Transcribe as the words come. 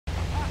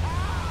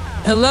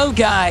Hello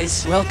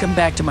guys, welcome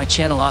back to my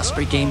channel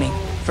Osprey Gaming.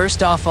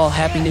 First off, all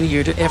Happy New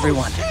Year to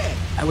everyone.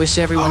 I wish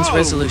everyone's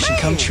resolution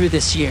come true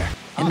this year.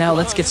 And now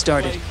let's get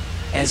started.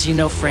 As you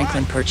know,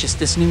 Franklin purchased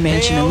this new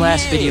mansion in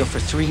last video for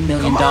 $3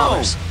 million.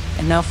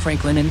 And now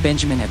Franklin and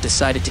Benjamin have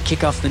decided to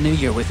kick off the new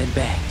year with a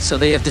bang. So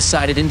they have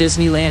decided in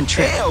Disneyland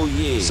trip.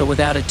 So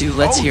without ado,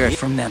 let's hear it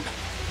from them.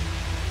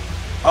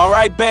 All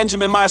right,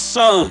 Benjamin, my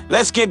son,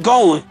 let's get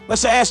going.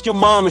 Let's ask your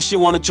mom if she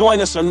want to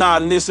join us or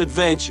not in this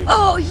adventure.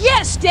 Oh,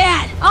 yes,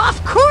 Dad.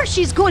 Of course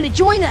she's going to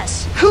join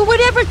us. Who would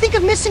ever think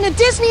of missing a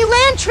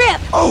Disneyland trip?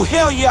 Oh,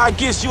 hell yeah, I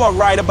guess you are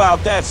right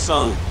about that,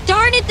 son.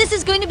 Darn it, this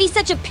is going to be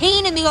such a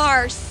pain in the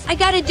arse. I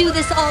gotta do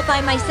this all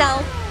by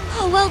myself.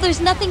 Oh, well, there's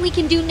nothing we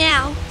can do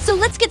now. So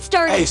let's get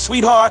started. Hey,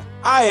 sweetheart,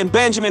 I and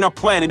Benjamin are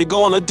planning to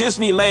go on a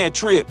Disneyland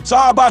trip. So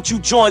how about you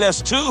join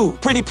us too?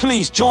 Pretty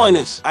please join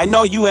us. I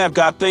know you have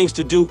got things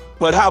to do,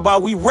 but how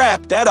about we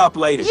wrap that up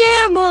later?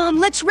 Yeah, Mom,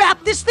 let's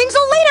wrap this things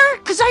all later.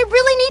 Because I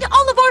really need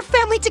all of our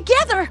family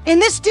together in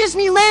this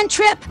Disneyland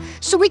trip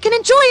so we can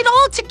enjoy it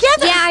all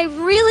together. Yeah, I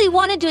really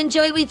wanted to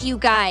enjoy with you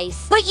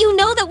guys. But you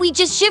know that we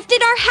just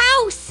shifted our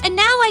house. And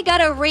now I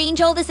gotta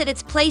arrange all this at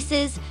its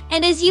places.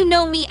 And as you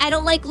know me, I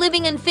don't like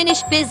living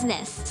unfinished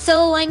business.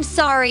 So I'm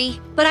sorry,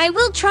 but I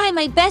will try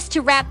my best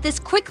to wrap this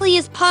quickly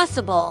as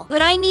possible.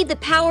 But I need the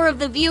power of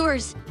the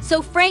viewers.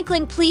 So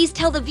Franklin, please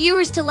tell the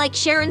viewers to like,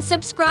 share, and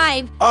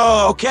subscribe.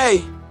 Oh,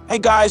 okay. Hey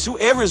guys,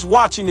 whoever is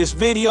watching this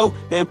video,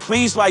 then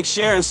please like,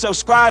 share, and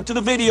subscribe to the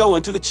video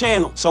and to the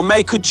channel so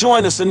May could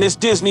join us in this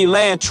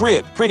Disneyland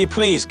trip. Pretty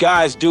please,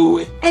 guys, do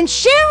it. And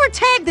share or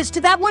tag this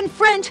to that one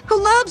friend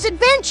who loves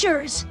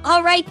adventures.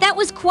 All right, that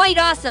was quite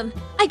awesome.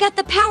 I got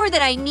the power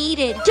that I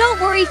needed. Don't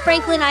worry,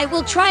 Franklin, I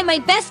will try my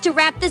best to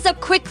wrap this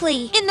up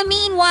quickly. In the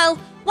meanwhile,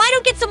 why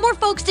don't get some more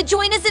folks to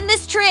join us in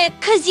this trip?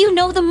 Cause you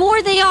know the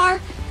more they are,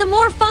 the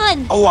more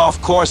fun. Oh,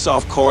 of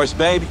course,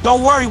 baby.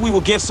 Don't worry, we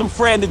will get some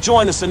friend to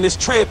join us in this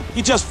trip.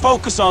 You just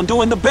focus on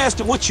doing the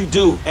best at what you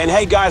do. And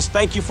hey guys,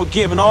 thank you for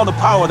giving all the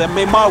power that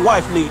made my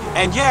wife need.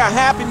 And yeah,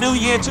 Happy New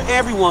Year to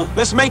everyone.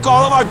 Let's make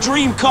all of our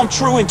dream come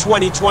true in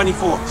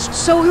 2024.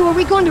 So who are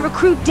we going to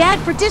recruit Dad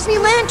for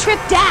Disneyland trip,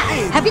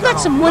 Dad? Have you got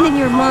someone in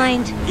your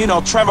mind? You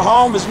know, Trevor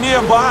home is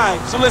nearby,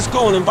 so let's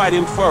go and invite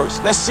him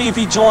first. Let's see if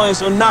he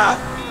joins or not.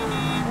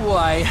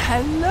 Why,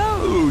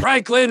 hello!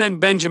 Franklin and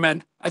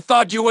Benjamin, I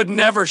thought you would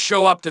never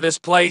show up to this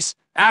place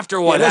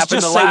after what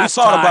happened the last time. Let's just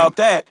say we thought about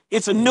that.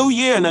 It's a new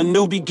year and a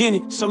new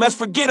beginning, so let's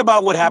forget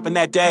about what happened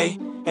that day.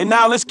 And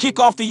now let's kick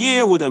off the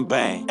year with a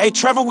bang. Hey,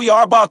 Trevor, we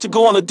are about to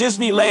go on a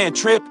Disneyland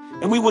trip,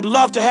 and we would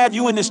love to have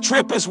you in this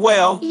trip as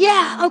well.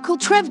 Yeah, Uncle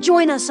Trev,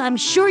 join us. I'm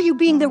sure you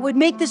being there would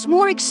make this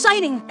more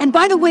exciting. And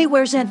by the way,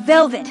 where's Aunt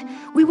Velvet?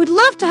 We would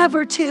love to have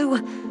her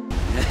too.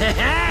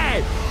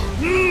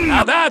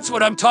 Now that's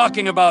what I'm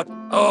talking about.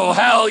 Oh,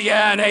 hell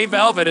yeah, and Aunt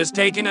Velvet is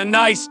taking a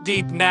nice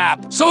deep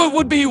nap. So it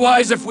would be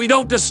wise if we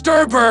don't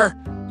disturb her.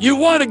 You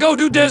want to go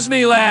to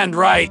Disneyland,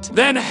 right?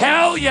 Then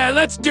hell yeah,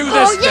 let's do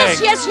this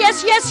thing.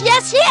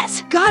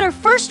 Yes. Got our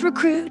first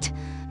recruit.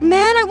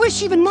 Man, I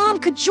wish even Mom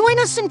could join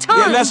us in time.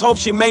 Yeah, let's hope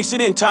she makes it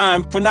in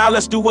time. For now,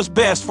 let's do what's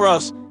best for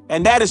us.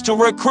 And that is to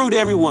recruit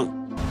everyone.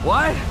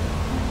 What?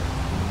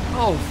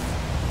 Oh,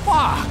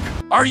 fuck.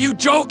 Are you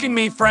joking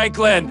me,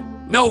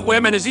 Franklin? No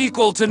women is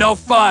equal to no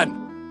fun.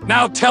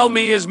 Now tell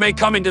me, is May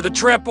coming to the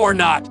trip or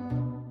not?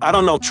 I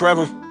don't know,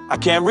 Trevor. I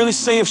can't really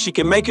say if she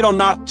can make it or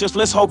not. Just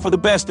let's hope for the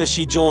best that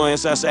she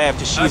joins us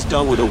after she's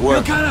done with her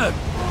work. You're kinda...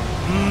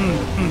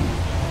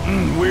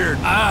 weird.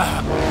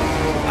 I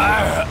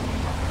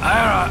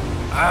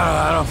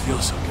don't feel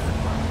so good.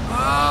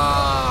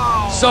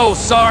 Oh. So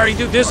sorry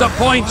to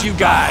disappoint you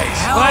guys,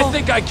 but I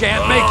think I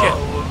can't make it.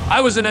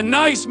 I was in a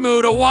nice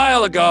mood a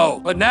while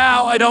ago, but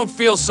now I don't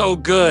feel so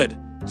good.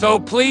 So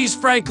please,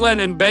 Franklin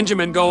and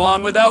Benjamin, go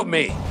on without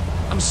me.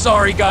 I'm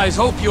sorry, guys.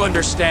 Hope you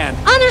understand.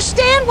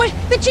 Understand? What?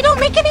 That you don't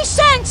make any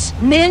sense.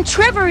 Man,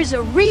 Trevor is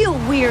a real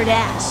weird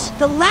ass.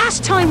 The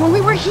last time when we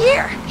were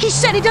here, he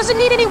said he doesn't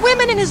need any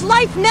women in his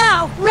life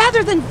now,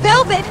 rather than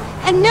Velvet,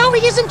 and now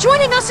he isn't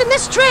joining us in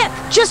this trip,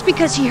 just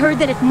because he heard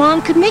that if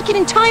Mom could make it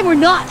in time or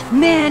not.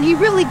 Man, he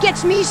really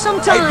gets me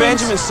sometimes. Hey,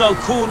 Benjamin, son,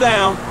 cool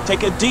down.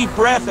 Take a deep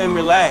breath and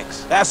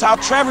relax. That's how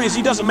Trevor is.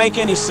 He doesn't make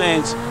any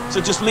sense. So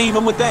just leave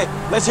him with that.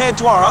 Let's head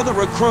to our other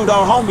recruit,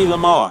 our homie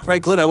Lamar.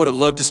 Franklin, I would have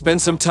loved to spend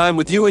some time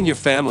with you and your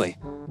family.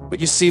 But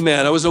you see,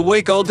 man, I was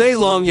awake all day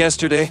long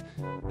yesterday,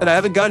 and I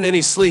haven't gotten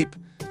any sleep.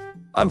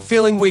 I'm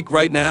feeling weak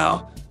right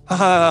now. Ha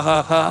ha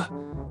ha ha.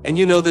 And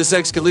you know this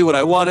actually what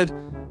I wanted?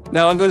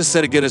 Now I'm going to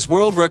set a Guinness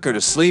World Record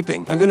of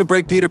sleeping. I'm going to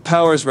break Peter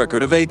Power's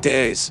record of 8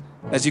 days.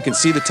 As you can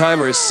see, the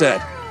timer is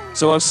set.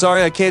 So I'm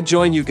sorry I can't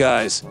join you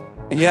guys.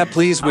 And yeah,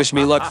 please wish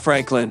me luck,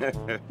 Franklin.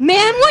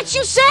 Man, what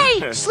you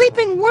say?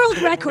 Sleeping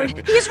world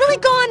record. He has really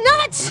gone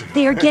nuts.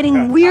 They are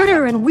getting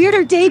weirder and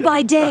weirder day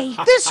by day.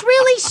 This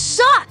really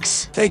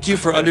sucks. Thank you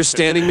for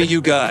understanding me,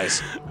 you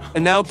guys.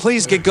 And now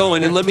please get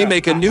going and let me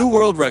make a new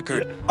world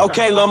record.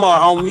 Okay, Lamar,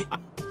 homie.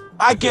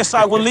 I guess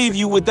I will leave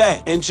you with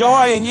that.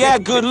 Enjoy, and yeah,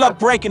 good luck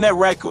breaking that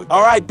record.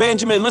 All right,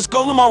 Benjamin, let's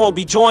go. Lamar won't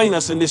be joining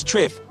us in this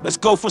trip. Let's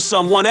go for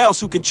someone else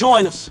who can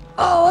join us.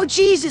 Oh,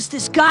 Jesus,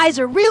 these guys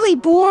are really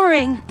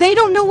boring. They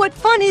don't know what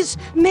fun is.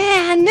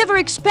 Man, never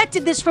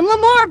expected this from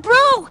Lamar,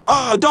 bro.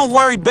 Oh, don't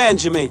worry,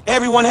 Benjamin.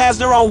 Everyone has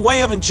their own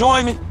way of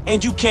enjoyment,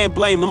 and you can't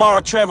blame Lamar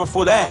or Trevor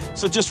for that.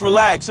 So just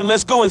relax and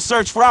let's go and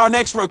search for our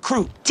next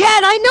recruit.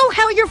 Dad, I know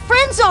how your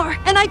friends are,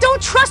 and I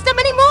don't trust them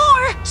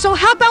anymore. So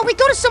how about we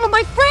go to some of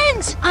my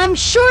friends? I'm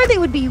sure they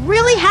would be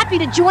really happy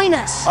to join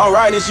us. All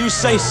right, as you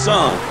say,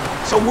 son.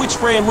 So which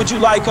friend would you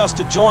like us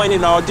to join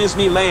in our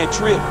Disneyland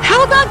trip?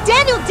 How about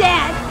Daniel,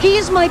 Dad? He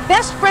is my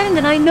best friend,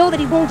 and I know that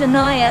he won't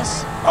deny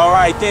us. All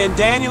right, then,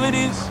 Daniel it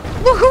is.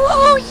 Woohoo!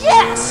 Oh,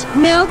 yes!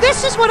 Now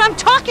this is what I'm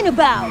talking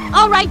about.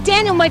 All right,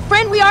 Daniel, my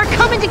friend, we are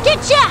coming to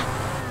get ya!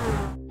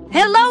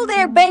 Hello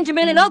there,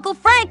 Benjamin and Uncle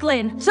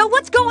Franklin. So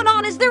what's going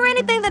on? Is there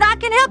anything that I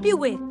can help you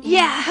with?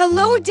 Yeah,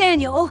 hello,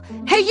 Daniel.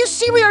 Hey, you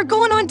see we are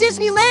going on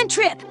Disneyland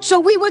trip,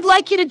 so we would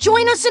like you to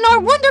join us in our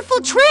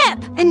wonderful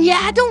trip. And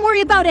yeah, don't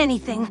worry about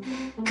anything,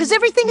 because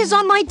everything is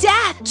on my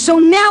dad. So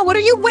now what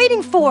are you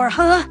waiting for,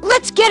 huh?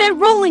 Let's get it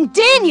rolling,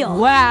 Daniel.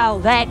 Wow,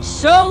 that's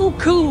so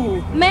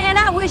cool. Man,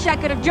 I wish I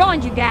could have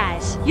joined you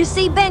guys. You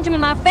see, Benjamin,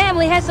 my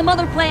family has some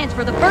other plans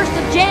for the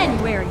 1st of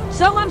January.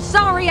 So I'm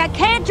sorry I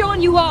can't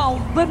join you all,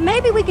 but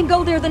maybe we can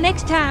go there the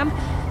next time.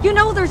 You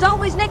know there's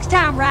always next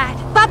time, right?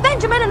 By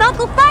Benjamin and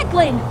Uncle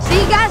Franklin.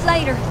 See you guys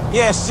later.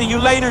 Yeah, see you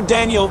later,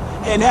 Daniel,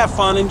 and have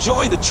fun.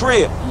 Enjoy the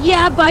trip.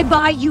 Yeah,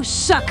 bye-bye, you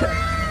sucker.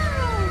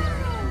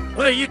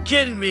 What, are you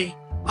kidding me?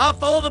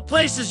 Off all the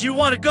places you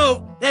want to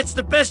go, that's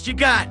the best you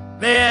got.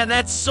 Man,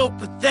 that's so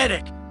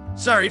pathetic.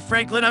 Sorry,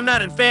 Franklin, I'm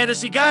not a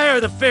fantasy guy or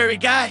the fairy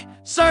guy.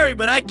 Sorry,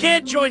 but I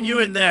can't join you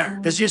in there.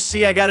 Because you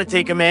see, I gotta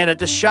take Amanda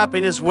to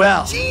shopping as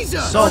well.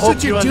 Jesus! So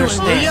hope you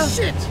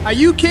understand. Are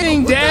you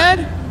kidding,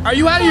 Dad? Are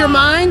you out of your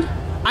mind?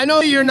 I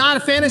know you're not a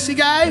fantasy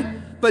guy,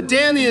 but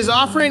Danny is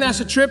offering us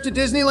a trip to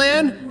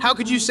Disneyland. How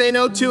could you say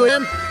no to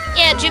him?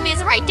 Yeah,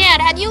 Jimmy's right,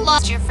 Dad. Had you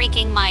lost your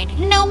freaking mind?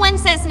 No one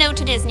says no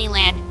to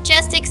Disneyland.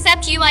 Just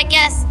except you, I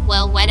guess.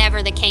 Well,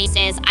 whatever the case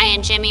is, I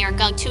and Jimmy are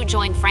going to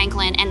join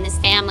Franklin and this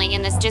family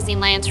in this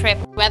Disneyland trip,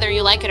 whether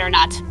you like it or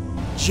not.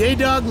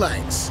 J-Dog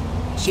likes.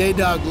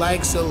 J-Dog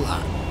likes a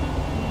lot.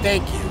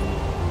 Thank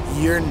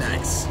you. You're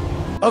nice.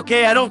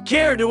 Okay, I don't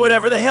care. Do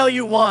whatever the hell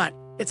you want.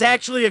 It's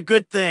actually a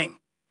good thing.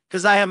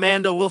 Because I,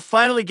 Amanda, will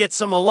finally get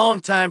some alone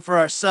time for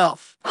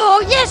ourselves.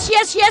 Oh, yes,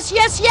 yes, yes,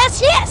 yes,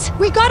 yes, yes!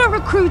 We got our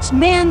recruits,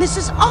 man, this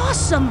is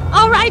awesome!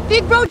 All right,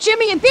 Big Bro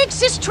Jimmy and Big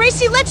Sis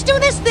Tracy, let's do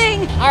this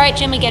thing! All right,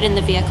 Jimmy, get in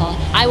the vehicle.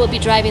 I will be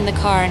driving the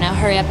car. Now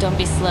hurry up, don't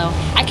be slow.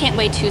 I can't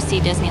wait to see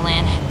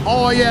Disneyland.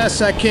 Oh,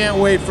 yes, I can't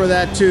wait for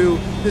that, too.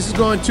 This is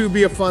going to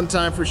be a fun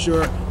time for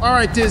sure. All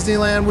right,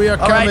 Disneyland, we are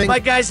All coming. right, my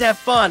guys, have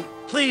fun.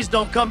 Please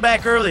don't come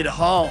back early to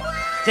home.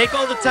 Take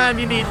all the time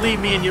you need, leave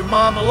me and your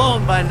mom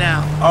alone by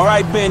now. All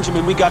right,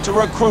 Benjamin, we got your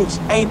recruits.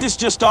 Ain't this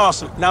just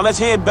awesome? Now let's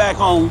head back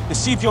home and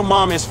see if your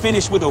mom has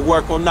finished with her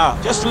work or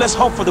not. Just let's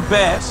hope for the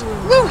best.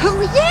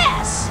 Woohoo,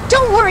 yes!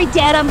 Don't worry,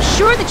 Dad, I'm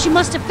sure that she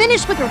must have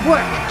finished with her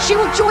work. She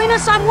will join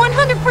us, I'm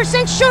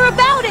 100% sure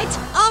about it!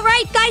 All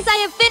right, guys, I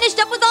have finished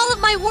up with all of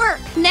my work.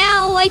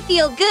 Now I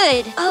feel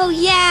good. Oh,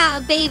 yeah,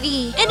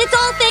 baby. And it's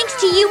all thanks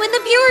to you and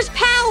the viewer's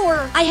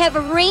power. I have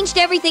arranged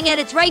everything at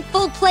its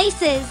rightful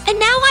places. And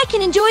now I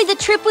can enjoy the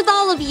trip with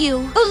all of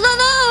you. Oh, la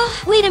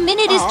la! Wait a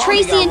minute, is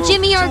Tracy and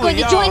Jimmy are going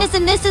to join us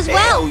in this as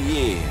well? Oh,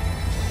 yeah.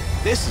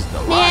 This is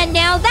the Man,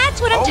 now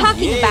that's what I'm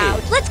talking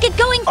about. Let's get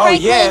going, Oh,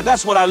 Franklin. yeah,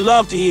 that's what I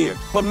love to hear.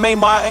 But May,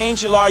 my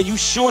angel, are you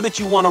sure that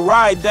you want to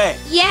ride that?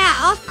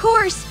 Yeah, of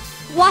course.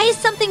 Why is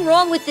something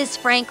wrong with this,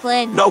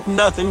 Franklin? Nope,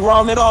 nothing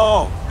wrong at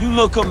all. You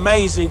look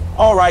amazing.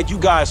 All right, you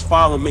guys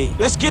follow me.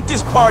 Let's get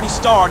this party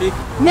started.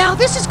 Now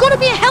this is going to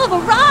be a hell of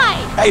a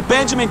ride! Hey,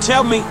 Benjamin,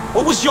 tell me,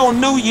 what was your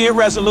New Year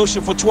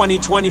resolution for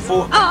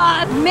 2024?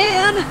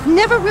 Man,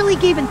 never really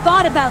even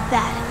thought about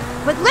that.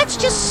 But let's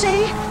just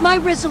say my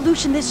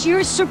resolution this year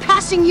is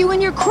surpassing you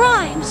and your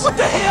crimes. What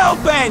the hell,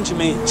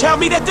 Benjamin? Tell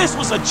me that this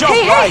was a joke,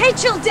 Hey, right? hey,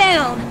 chill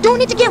down. Don't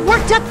need to get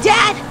worked up,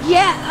 Dad.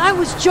 Yeah, I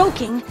was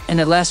joking.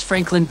 And at last,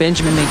 Franklin,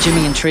 Benjamin, May,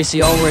 Jimmy, and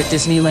Tracy all were at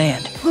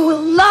Disneyland. Ooh,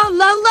 la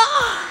la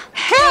la!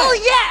 Hell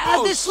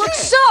yeah! This looks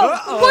so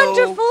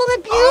wonderful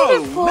and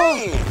beautiful.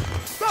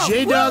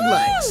 J-Dog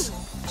likes.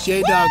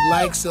 J-Dog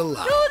likes a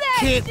lot.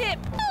 Kid,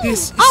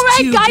 this is All right,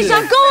 too guys, good.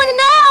 I'm going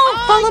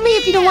now. Follow me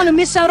if you don't want to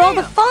miss out all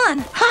the fun.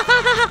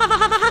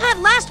 At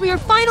last, we are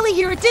finally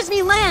here at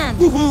Disneyland.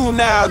 Woohoo,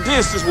 now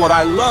this is what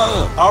I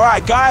love. All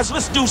right, guys,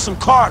 let's do some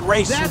kart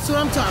racing. That's what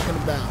I'm talking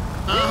about.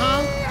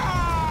 Uh-huh.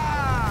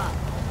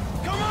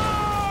 Come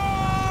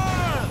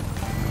on!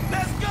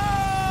 Let's go!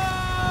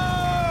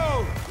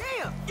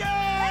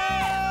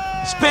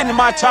 Yeah! Spending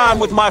my time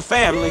with my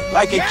family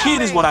like a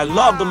kid is what I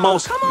love the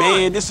most.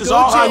 Man, this is Go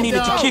all I J-Dog.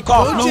 needed to kick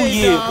off Go New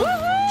Year. J-Dog.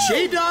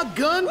 J-Dog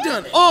gun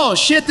done it. Oh,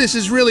 shit, this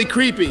is really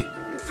creepy.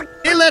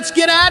 Hey, let's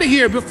get out of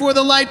here before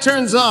the light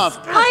turns off.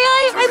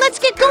 Aye, let's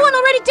get going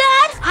already,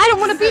 Dad. I don't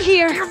want to be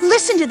here.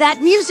 Listen to that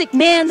music,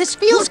 man. This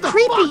feels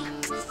creepy.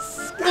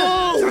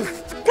 Oh,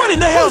 What in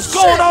the hell's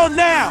going on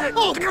now?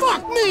 oh,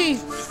 fuck me.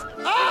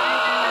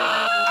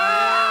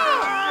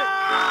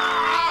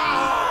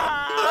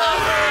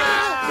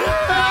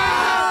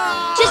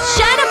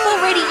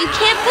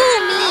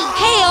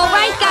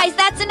 guys,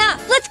 that's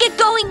enough. Let's get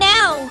going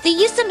now. They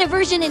used some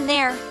diversion in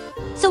there,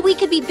 so we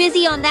could be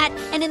busy on that,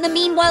 and in the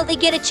meanwhile, they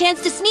get a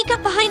chance to sneak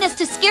up behind us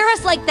to scare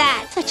us like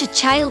that. Such a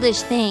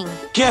childish thing.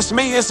 Guess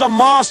me, it's a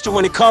monster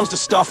when it comes to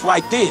stuff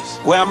like this.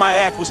 Well, my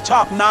act was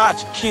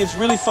top-notch. Kids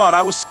really thought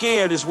I was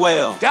scared as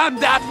well. Damn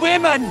that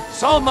women!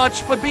 So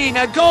much for being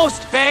a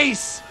ghost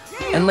face!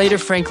 And later,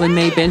 Franklin,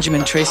 May,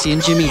 Benjamin, Tracy,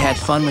 and Jimmy had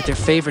fun with their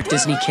favorite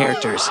Disney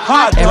characters.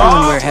 Hot dog!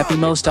 Everyone were happy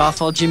most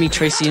off all Jimmy,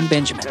 Tracy, and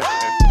Benjamin.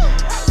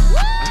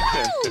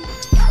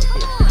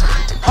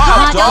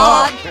 Hot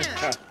dog!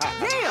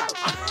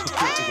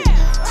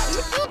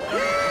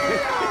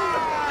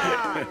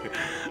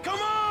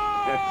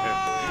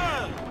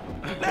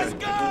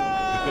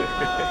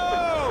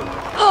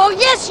 Oh,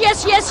 yes,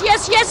 yes, yes,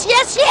 yes, yes,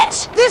 yes,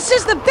 yes! This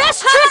is the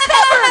best trip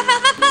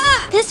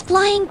ever! This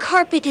flying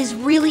carpet is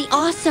really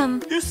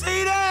awesome. You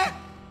see that?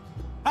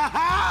 Ha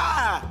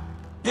ha!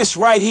 This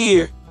right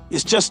here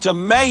is just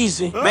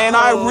amazing. Man,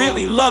 I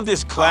really love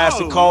this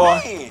classic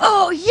car.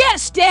 Oh,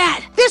 yes,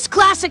 Dad! This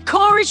classic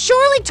car is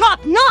surely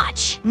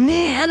top-notch!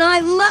 Man,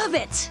 I love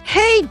it!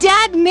 Hey,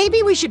 Dad,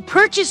 maybe we should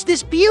purchase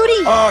this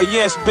beauty? Oh,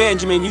 yes,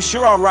 Benjamin, you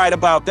sure are right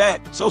about that.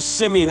 So,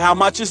 Simeon, how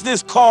much is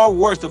this car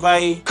worth of,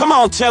 eh? Come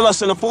on, tell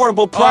us an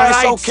affordable price,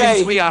 All right, okay?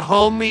 since we are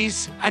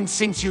homies, and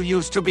since you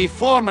used to be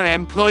former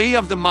employee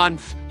of the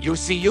month, you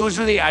see,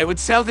 usually I would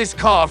sell this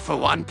car for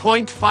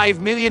 $1.5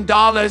 million,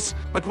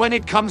 but when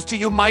it comes to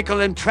you, Michael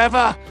and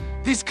Trevor,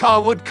 this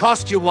car would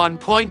cost you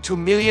 $1.2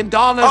 million.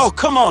 Oh,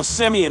 come on,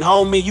 Simeon,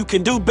 homie. You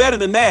can do better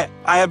than that.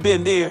 I have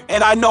been there,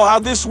 and I know how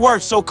this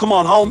works, so come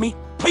on, homie.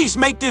 Please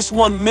make this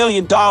 $1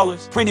 million.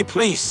 Pretty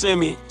please,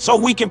 Simeon, so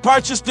we can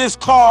purchase this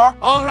car.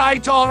 All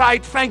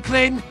right,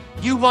 Franklin.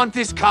 You want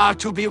this car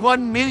to be $1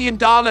 million.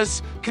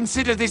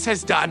 Consider this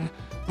as done.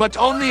 But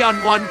only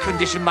on one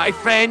condition, my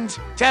friend.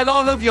 Tell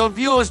all of your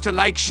viewers to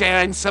like, share,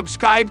 and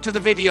subscribe to the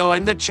video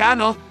and the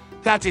channel.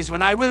 That is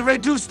when I will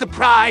reduce the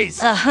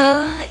price.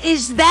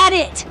 Is that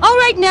it? All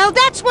right, now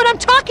that's what I'm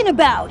talking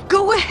about.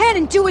 Go ahead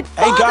and do it,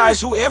 Father. Hey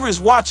guys, whoever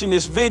is watching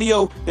this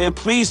video, then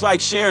please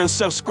like, share, and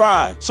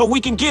subscribe so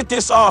we can get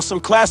this awesome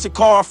classic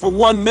car for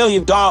 $1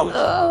 million.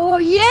 Oh,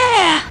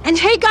 yeah. And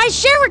hey guys,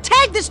 share or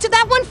tag this to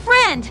that one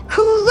friend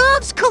who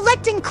loves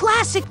collecting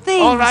classic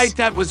things. All right,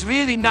 that was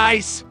really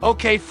nice.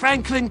 Okay,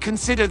 Franklin,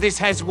 consider this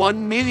has $1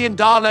 million.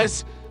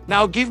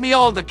 Now give me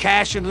all the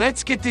cash and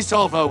let's get this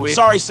over with.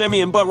 Sorry,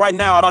 Simeon, but right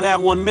now I don't have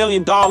 $1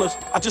 million.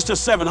 I just have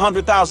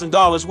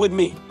 $700,000 with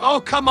me. Oh,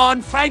 come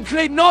on,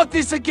 Franklin, not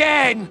this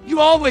again. You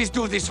always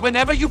do this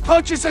whenever you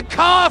purchase a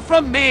car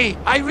from me.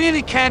 I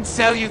really can't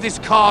sell you this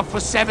car for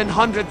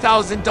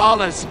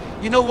 $700,000.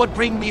 You know what?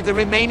 Bring me the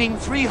remaining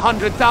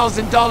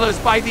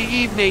 $300,000 by the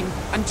evening.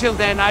 Until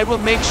then, I will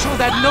make sure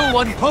that no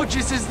one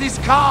purchases this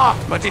car.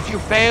 But if you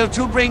fail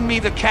to bring me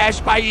the cash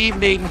by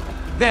evening,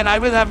 then I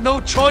will have no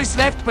choice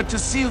left but to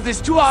seal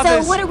this to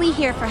others. So what are we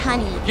here for,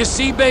 honey? You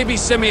see, baby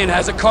Simeon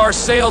has a car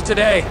sale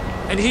today,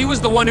 and he was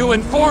the one who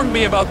informed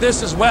me about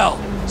this as well.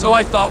 So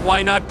I thought,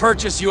 why not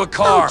purchase you a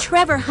car? Oh,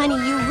 Trevor, honey,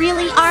 you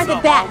really are the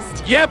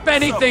best. Yep,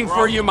 anything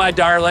for you, my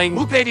darling.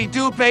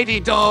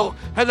 Oopity-doopity-do.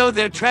 Hello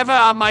there, Trevor.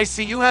 I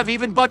see you have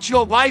even bought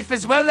your wife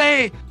as well,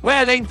 eh?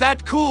 Well, ain't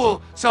that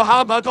cool? So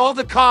how about all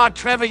the car,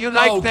 Trevor? You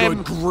like them?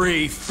 Good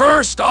grief.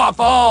 First off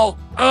all,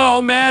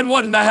 oh man,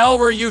 what in the hell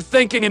were you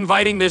thinking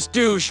inviting this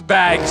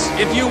douchebags?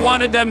 If you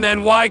wanted them,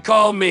 then why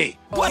call me?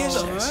 What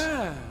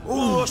the?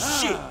 Oh,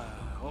 shit.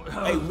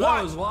 Hey,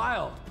 That was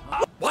wild.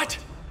 What?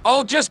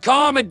 Oh, just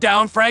calm it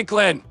down,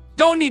 Franklin.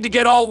 Don't need to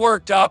get all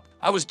worked up.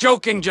 I was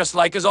joking just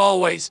like as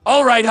always.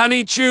 All right,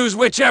 honey, choose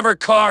whichever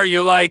car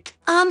you like.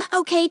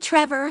 Okay,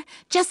 Trevor.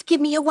 Just give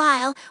me a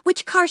while.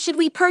 Which car should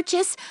we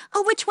purchase?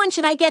 Oh, which one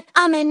should I get?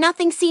 And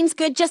nothing seems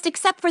good just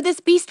except for this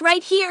beast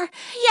right here.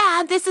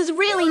 Yeah, this is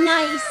really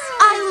nice.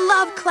 I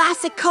love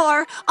classic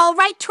car. All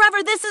right,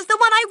 Trevor, this is the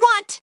one I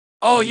want.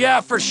 Oh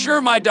yeah, for sure,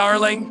 my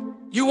darling.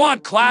 You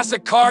want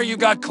classic car, you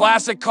got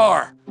classic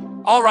car.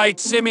 All right,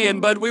 Simeon,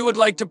 but we would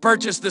like to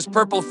purchase this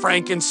purple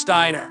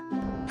Frankensteiner.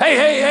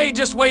 Hey,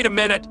 just wait a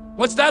minute.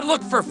 What's that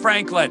look for,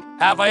 Franklin?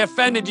 Have I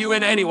offended you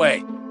in any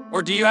way?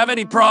 Or do you have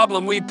any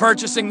problem we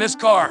purchasing this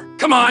car?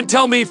 Come on,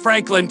 tell me,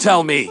 Franklin,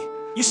 tell me.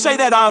 You say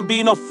that I'm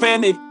being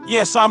offended?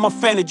 Yes, I'm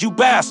offended, you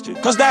bastard.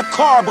 Because that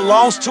car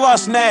belongs to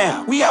us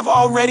now. We have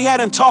already had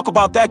a talk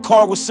about that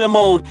car with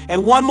Simone.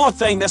 And one more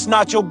thing, that's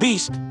not your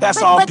beast.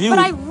 That's our beauty. But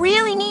I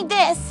really need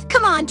this.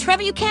 Come on,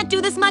 Trevor, you can't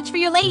do this much for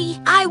your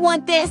lady. I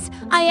want this.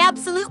 I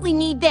absolutely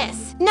need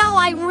this. No,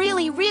 I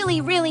really,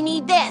 really, really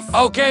need this.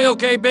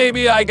 Okay,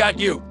 baby, I got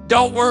you.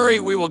 Don't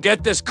worry, we will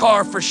get this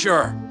car for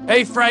sure.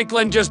 Hey,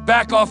 Franklin, just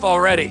back off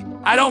already.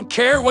 I don't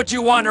care what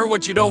you want or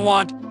what you don't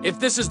want. If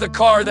this is the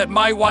car that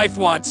my wife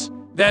wants,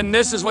 then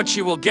this is what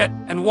she will get.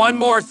 And one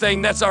more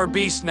thing, that's our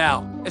beast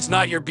now. It's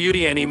not your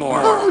beauty anymore.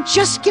 Oh,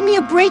 just give me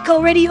a break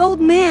already,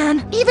 old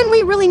man. Even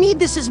we really need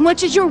this as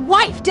much as your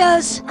wife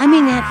does. I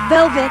mean, Aunt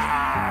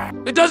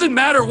Velvet. It doesn't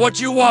matter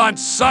what you want,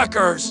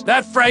 suckers.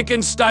 That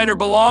Frankensteiner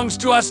belongs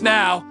to us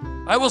now.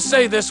 I will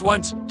say this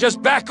once,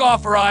 just back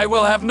off or I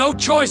will have no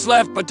choice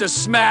left but to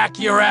smack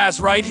your ass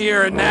right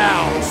here and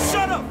now.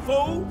 Shut up,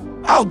 fool.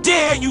 How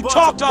dare you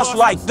talk to us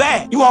like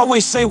that? You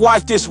always say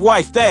wife this,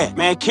 wife that.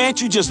 Man,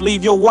 can't you just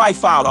leave your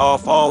wife out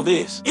of all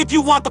this? If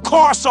you want the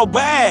car so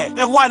bad,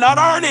 then why not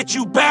earn it,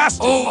 you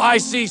bastard? Oh, I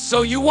see.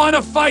 So you want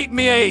to fight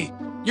me?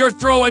 You're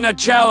throwing a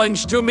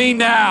challenge to me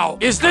now.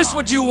 Is this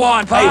what you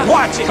want, huh? Hey,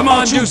 watch it. Come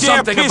on, Don't you do dare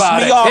something piss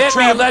about me it. off, Hit me,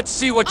 Trevor. let's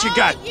see what you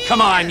got.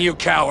 Come on, you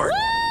coward.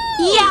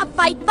 Yeah,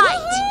 fight.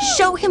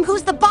 Show him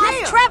who's the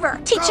boss, Trevor.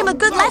 Teach him a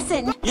good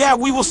lesson. Yeah,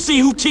 we will see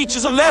who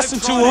teaches a lesson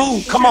to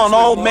who. Come on,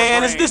 old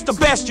man. Is this the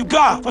best you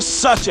got for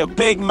such a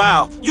big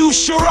mouth? You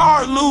sure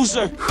are a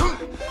loser.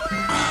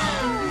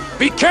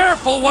 Be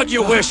careful what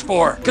you wish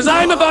for, because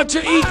I'm about to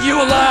eat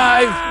you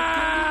alive.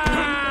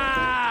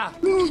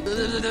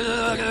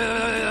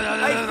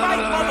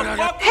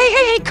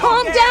 Hey,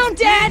 calm down,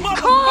 Dad.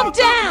 Calm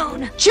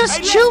down.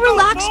 Just chill,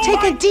 relax,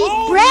 take a deep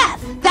breath.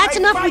 That's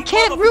enough. We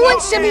can't ruin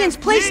Simeon's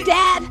place,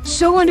 Dad.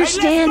 So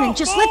understand and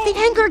just let the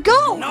anger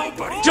go.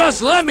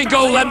 Just let me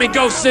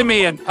go,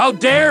 Simeon. How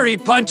dare he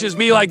punches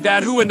me like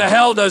that? Who in the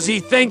hell does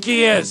he think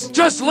he is?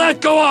 Just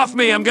let go off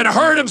me. I'm gonna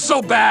hurt him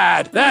so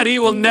bad that he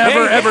will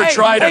never ever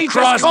try to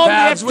cross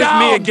paths with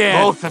me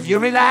again. Both of you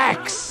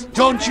relax.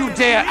 Don't you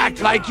dare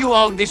act like you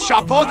own this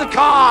shop or the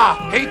car.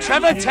 Hey,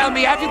 Trevor, tell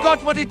me, have you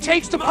got what it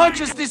takes to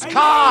purchase this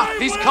car?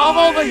 This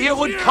car over here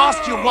would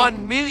cost you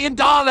 $1 million.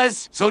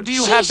 So do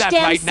you have that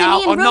damn, right now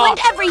Simeon or not? ruined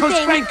everything.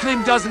 Because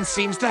Franklin doesn't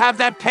seem to have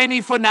that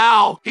penny for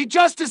now. He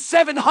just has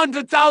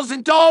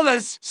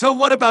 $700,000. So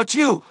what about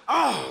you?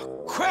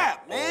 Oh,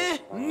 crap, man.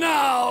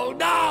 No.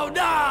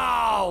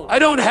 I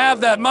don't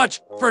have that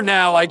much for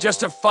now. I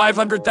just have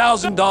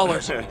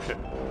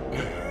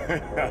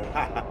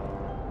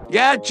 $500,000.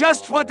 Yeah,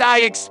 just what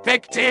I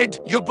expected.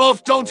 You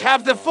both don't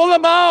have the full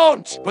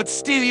amount, but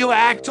still you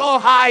act all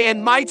high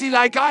and mighty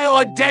like I owe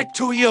a debt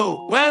to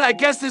you. Well, I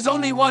guess there's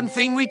only one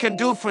thing we can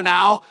do for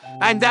now,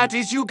 and that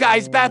is you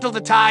guys battle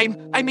the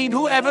time. I mean,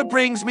 whoever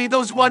brings me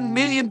those $1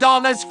 million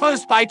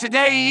first by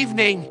today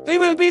evening, they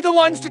will be the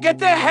ones to get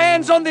their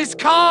hands on this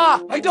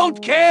car. I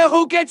don't care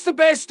who gets the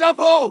best of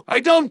who. I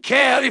don't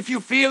care if you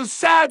feel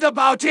sad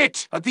about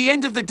it. At the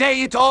end of the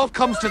day, it all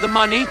comes to the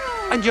money,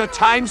 and your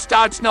time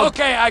starts now.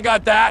 Okay, I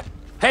got that.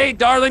 Hey,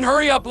 darling,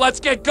 hurry up. Let's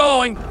get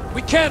going.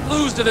 We can't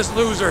lose to this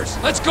losers.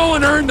 Let's go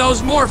and earn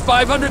those more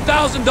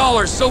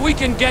 $500,000 so we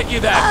can get you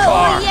that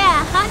car. Oh,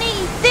 yeah,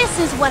 honey. This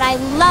is what I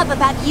love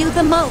about you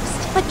the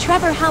most. But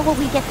Trevor, how will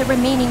we get the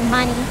remaining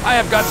money? I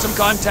have got some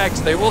contacts.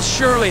 They will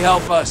surely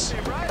help us.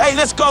 Hey,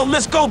 let's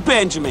go,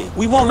 Benjamin.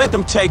 We won't let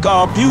them take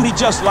our beauty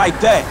just like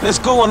that. Let's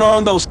go and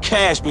earn those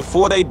cash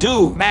before they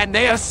do. Man,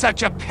 they are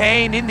such a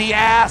pain in the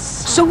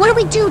ass. So what do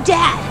we do,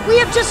 Dad? We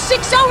have just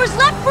 6 hours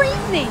left for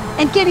evening.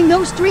 And getting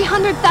those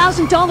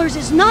 $300,000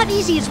 is not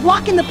easy as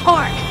walk in the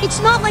park. It's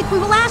not like we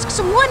will ask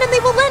someone and they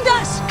will lend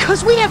us.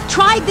 Cause we have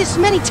tried this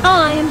many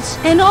times,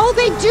 and all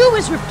they do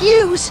is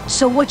refuse.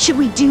 So what should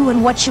we do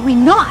and what should we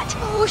not?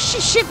 Oh,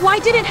 shit, why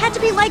did it have to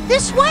be like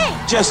this way?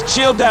 Just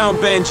chill down,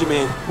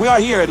 Benjamin. We are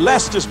here at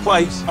Lester's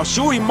place. I'm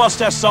sure he must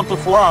have something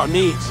for our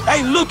needs.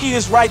 Hey, looky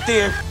is right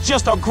there.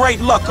 Just a great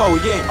luck, oh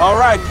yeah. All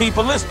right,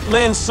 people, let's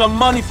lend some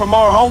money from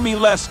our homie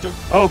Lester.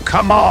 Oh,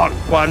 come on.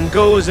 One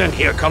goes and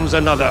here comes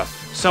another.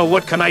 So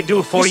what can I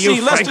do for you,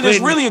 see, Lester, Franklin? there's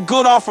really a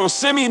good offer of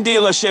Simeon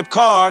dealership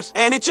cars,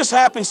 and it just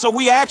happened so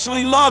we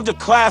actually loved a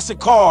classic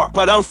car.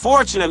 But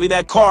unfortunately,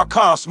 that car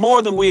costs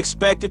more than we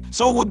expected,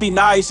 so it would be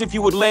nice if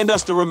you would lend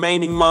us the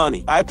remaining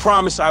money. I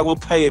promise I will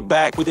pay it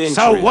back with interest.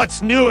 So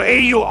what's new, eh?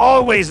 You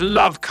always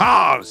love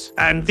cars.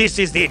 And this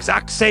is the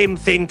exact same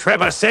thing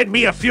Trevor said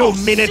me a few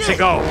minutes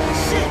ago.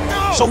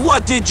 So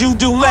what did you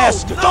do,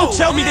 Lester? Don't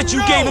tell me that you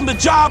gave him the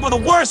job or the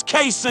worst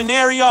case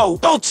scenario.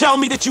 Don't tell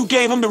me that you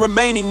gave him the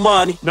remaining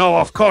money. No,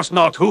 of course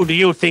not. Who do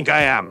you think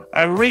I am?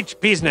 A rich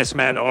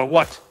businessman or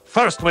what?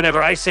 First,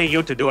 whenever I say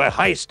you to do a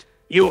heist,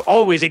 you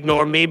always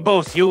ignore me,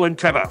 both you and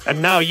Trevor.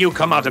 And now you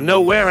come out of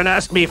nowhere and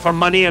ask me for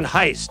money and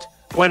heist,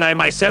 when I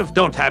myself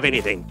don't have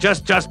anything.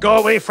 Just go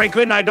away,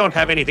 Franklin. I don't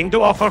have anything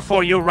to offer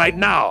for you right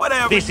now.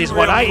 Whatever, This is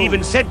what I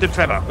even said to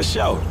Trevor. For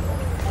sure.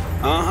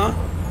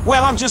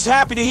 Well, I'm just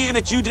happy to hear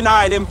that you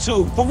denied him,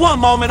 too. For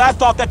one moment, I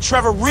thought that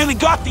Trevor really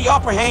got the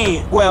upper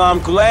hand. Well, I'm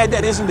glad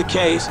that isn't the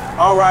case.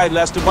 All right,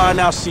 Lester, bye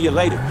now. See you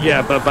later.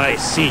 Yeah, bye-bye.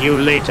 See you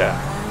later.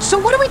 So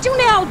what do we do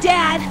now,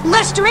 Dad?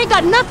 Lester ain't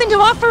got nothing to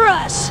offer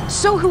us.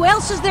 So who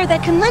else is there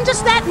that can lend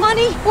us that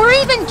money? Or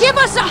even give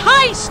us a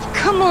heist?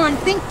 Come on,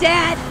 think,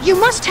 Dad. You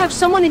must have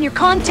someone in your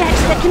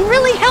contacts that can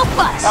really help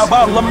us. How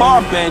about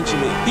Lamar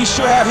Benjamin? He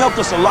sure have helped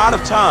us a lot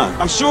of time.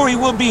 I'm sure he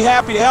will be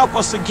happy to help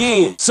us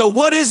again. So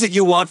what is it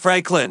you want,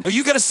 Franklin? Are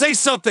you gonna say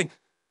something?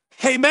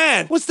 Hey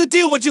man, what's the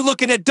deal? What you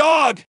looking at,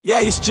 dog?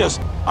 Yeah, it's just,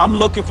 I'm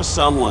looking for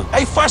someone.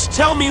 Hey, first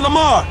tell me,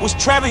 Lamar, was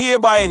Trevor here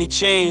by any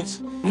chance?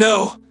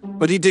 No,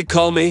 but he did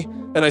call me,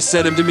 and I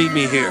sent him to meet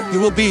me here. He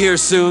will be here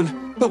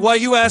soon. But why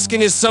you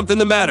asking, is something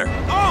the matter?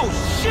 Oh,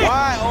 shit!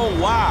 Why, oh,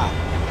 why?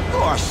 You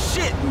are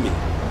shitting me.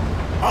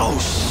 Oh,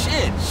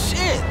 shit.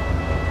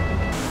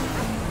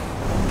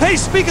 Hey,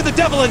 speak of the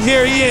devil, and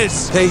here he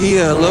is! Hey,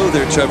 hello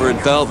there, Trevor and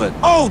Velvet.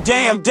 Oh,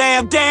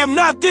 damn,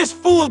 not this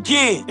fool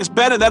again. It's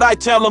better that I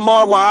tell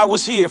Lamar what I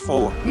was here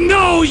for.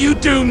 No, you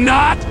do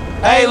not!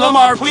 Hey,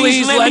 Lamar,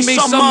 please lend me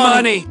some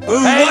money.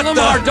 Hey, what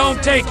Lamar, the?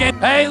 don't take it.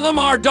 Hey,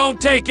 Lamar, don't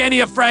take any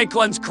of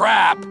Franklin's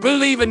crap.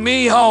 Believe in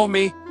me,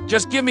 homie.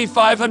 Just give me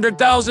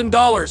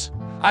 $500,000.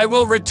 I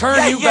will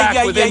return you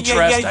back with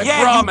interest,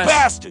 I promise. You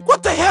bastard.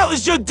 What the hell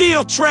is your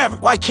deal, Trevor?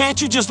 Why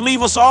can't you just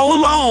leave us all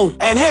alone?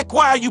 And heck,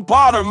 why are you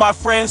bothering my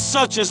friends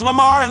such as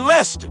Lamar and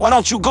Lester? Why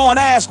don't you go and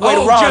ask where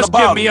to run just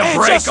about? give me a And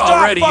break just stop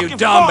already, you fucking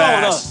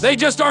following us. dumbass. They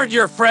just aren't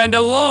your friend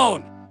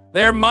alone.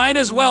 There might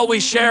as well we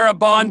share a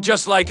bond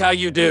just like how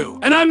you do.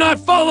 And I'm not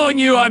following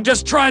you, I'm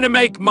just trying to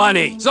make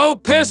money. So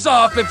piss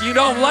off if you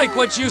don't like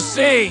what you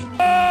see.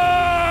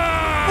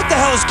 What the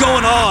hell is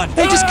going on?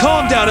 Hey, just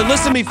calm down and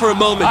listen to me for a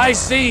moment. I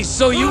see,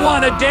 so you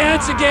want to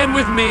dance again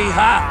with me,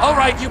 huh? All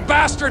right, you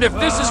bastard, if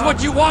this is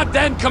what you want,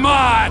 then come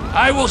on.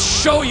 I will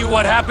show you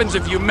what happens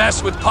if you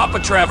mess with Papa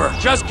Trevor.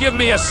 Just give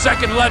me a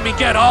second, let me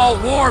get all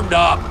warmed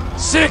up.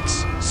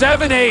 6,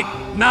 7, 8,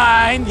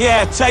 9.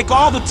 Yeah, take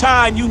all the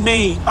time you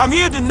need. I'm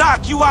here to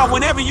knock you out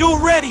whenever you're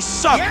ready,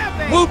 sucker.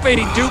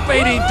 Whoopity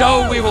doopity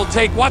do, we will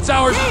take what's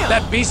ours.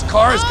 That beast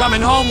car is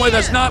coming home with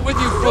us, not with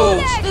you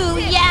fools. Ooh,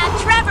 yeah,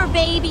 Trevor,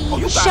 baby.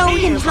 Show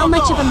him how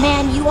much of a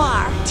man you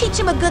are. Teach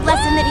him a good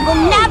lesson that he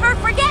will never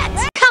forget.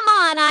 Come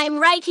on, I'm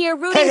right here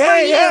rooting for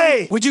you.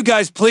 Hey! Would you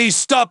guys please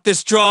stop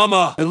this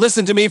drama and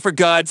listen to me for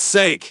God's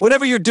sake?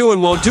 Whatever you're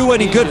doing won't do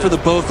any good for the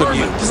both of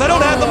you. Because I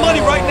don't have the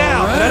money right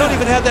now, and I don't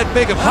even have that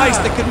big of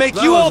heist that could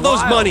make you all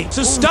those money.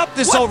 So stop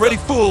this already,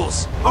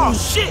 fools. Oh,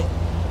 shit.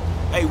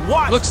 Hey,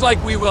 what? Looks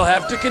like we will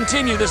have to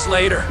continue this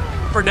later.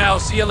 For now,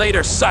 see you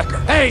later, sucker.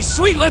 Hey,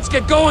 sweet, let's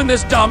get going.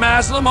 This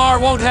dumbass Lamar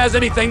won't has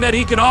anything that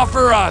he can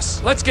offer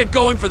us. Let's get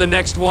going for the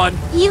next one.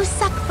 You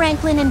suck,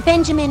 Franklin and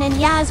Benjamin, and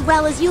yeah, as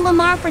well as you,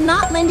 Lamar, for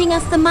not lending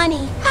us the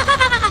money.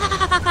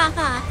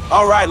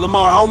 All right,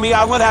 Lamar, homie,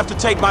 I will have to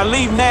take my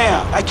leave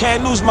now. I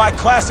can't lose my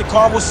classic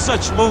car with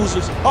such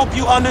losers. Hope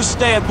you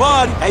understand,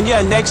 bud. And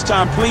yeah, next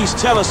time, please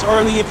tell us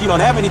early if you don't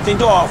have anything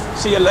to offer.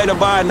 See you later,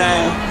 bye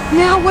now.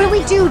 Now, what do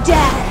we do,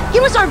 Dad? He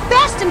was our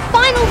best and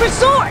final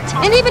resort.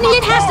 And even he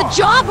has the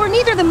job or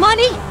neither the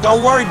money.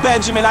 Don't worry,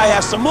 Benjamin, I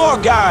have some more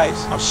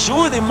guys. I'm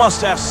sure they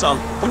must have some.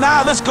 Well,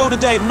 now let's go to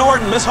Dave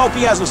Norton. Let's hope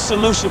he has a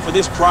solution for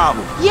this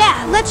problem.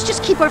 Yeah, let's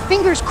just keep our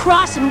fingers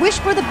crossed and wish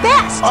for the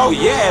best. Oh,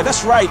 yeah,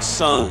 that's right,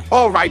 son.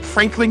 All right,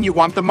 Franklin, you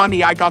want the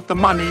money, I got the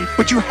money,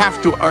 but you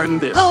have to earn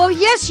this. Oh,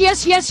 yes.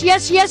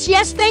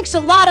 Thanks a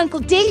lot,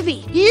 Uncle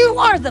Davy. You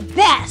are the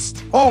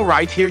best. All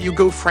right, here you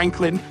go,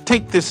 Franklin.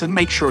 Take this and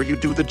make sure you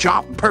do the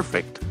job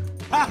perfect.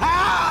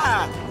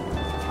 Ha-ha!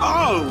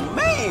 Oh,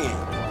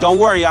 man. Don't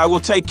worry, I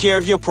will take care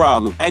of your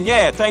problem. And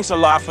yeah, thanks a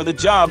lot for the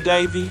job,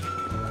 Davy.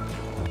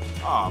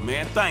 Oh,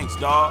 man, thanks,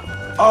 dog.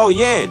 Oh,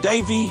 yeah,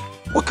 Davy.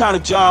 What kind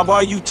of job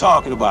are you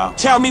talking about?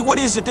 Tell me, what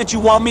is it that you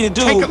want me to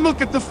do? Take a look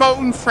at the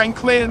phone,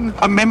 Franklin.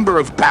 A member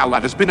of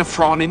Ballad has been a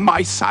fraud in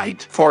my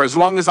sight for as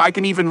long as I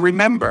can even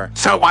remember.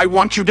 So I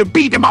want you to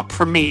beat him up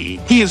for me.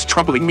 He is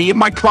troubling me and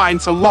my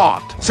clients a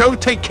lot. So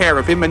take care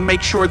of him and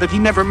make sure that he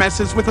never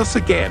messes with us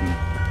again.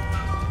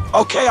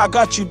 Okay, I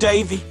got you,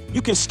 Davy.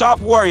 You can stop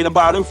worrying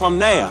about him from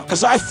now,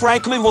 because I,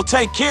 Franklin, will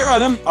take care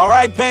of him. All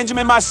right,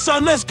 Benjamin, my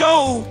son, let's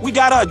go. We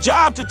got a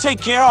job to take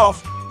care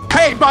of.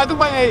 Hey, by the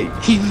way,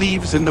 he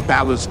lives in the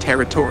Ballas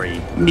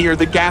territory, near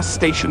the gas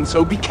station,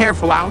 so be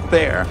careful out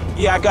there.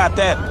 Yeah, I got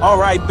that. All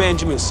right,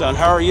 Benjamin, son,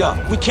 hurry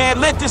up. We can't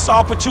let this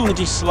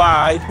opportunity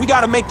slide. We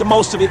gotta make the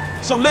most of it.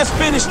 So let's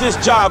finish this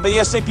job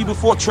ASAP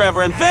before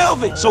Trevor and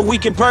Velvet, so we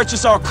can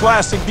purchase our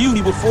classic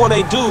beauty before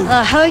they do.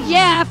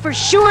 Yeah, for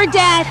sure,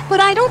 Dad. But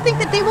I don't think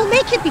that they will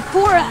make it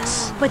before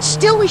us. But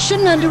still, we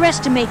shouldn't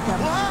underestimate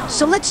them.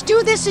 So let's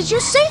do this as you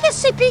say,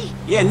 SCP.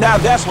 Yeah, now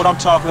that's what I'm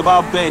talking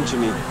about,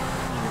 Benjamin.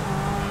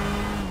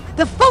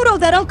 The photo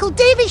that Uncle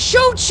Davy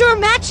showed sure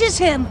matches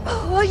him.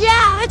 Oh,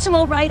 yeah, it's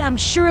all right. I'm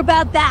sure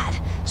about that.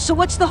 So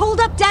what's the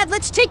holdup, Dad?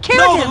 Let's take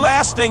care of him. No, the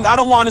last thing I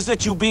don't want is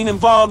that you being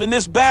involved in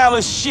this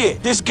Ballas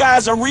shit. This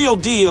guy's a real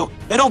deal.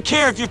 They don't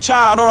care if you're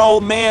child or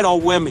old man or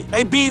women.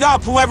 They beat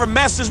up whoever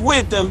messes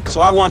with them.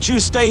 So I want you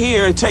to stay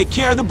here and take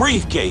care of the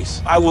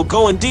briefcase. I will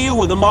go and deal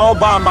with them all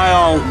by my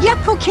own.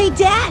 Yep, okay,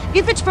 Dad.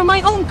 If it's for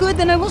my own good,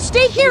 then I will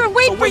stay here and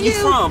wait for you.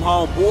 So where you from,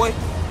 homeboy?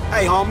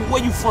 Hey, homie,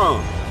 where you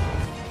from?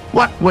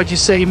 What'd you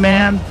say,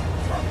 man?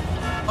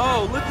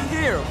 Oh, looky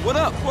here. What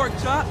up, pork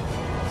chop?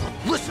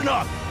 Listen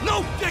up.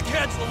 No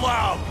dickheads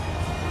allowed.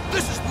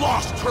 This is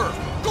lost turf.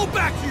 Go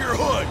back to your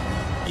hood.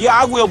 Yeah,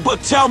 I will,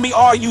 but tell me,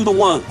 are you the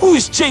one? Who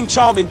is Ching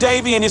Chong and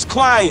Davy and his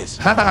clients?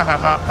 Ha ha ha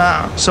ha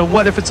ha. So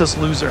what if it's this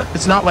loser?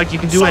 It's not like you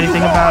can do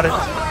anything about it. Oh,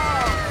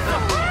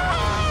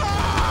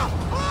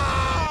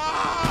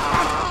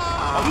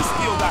 you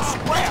still got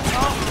scraps,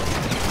 huh?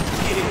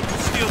 Yeah, you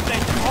still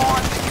think you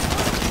hard?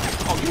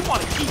 Oh, you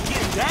want to keep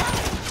getting down?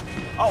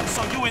 Oh,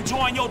 so you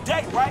enjoying your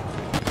day, right?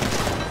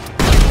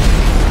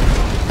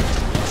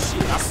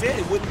 Shit, I said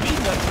it wouldn't be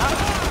nothing,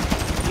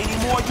 huh? Any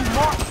more you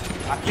mark?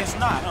 I guess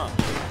not, huh?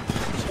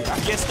 Shit, I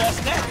guess that's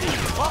that then.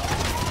 Fuck.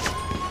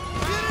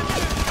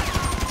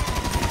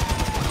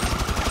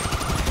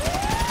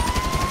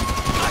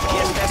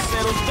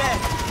 was that.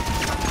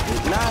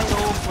 Good night,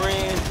 old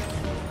friend.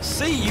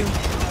 See you.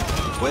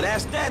 Well,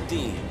 that's that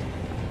then.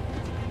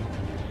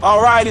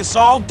 All right, it's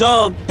all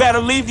done. Better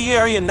leave the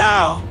area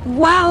now.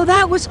 Wow,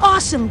 that was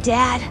awesome,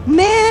 Dad.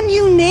 Man,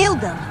 you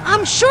nailed them.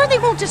 I'm sure they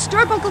won't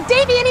disturb Uncle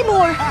Davy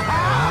anymore.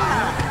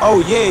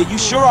 Oh, yeah, you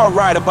sure are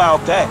right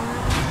about that.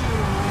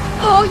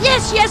 Oh,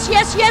 yes, yes,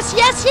 yes, yes,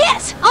 yes,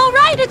 yes! All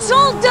right, it's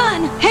all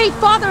done! Hey,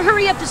 Father,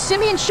 hurry up to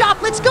Simeon's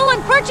shop. Let's go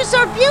and purchase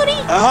our beauty!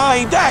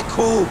 Ain't that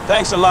cool?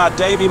 Thanks a lot,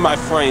 Davy, my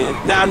friend.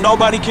 Now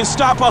nobody can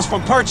stop us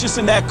from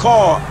purchasing that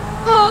car.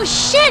 Oh,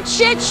 shit,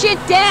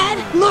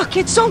 Dad! Look,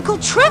 it's Uncle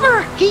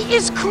Trevor! He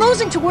is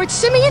closing towards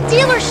Simeon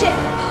dealership!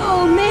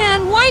 Oh,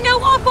 man, why now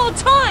of all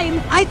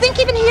time? I think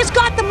even he has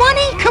got the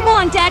money! Come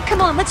on, Dad,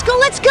 come on, let's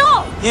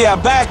go! Yeah,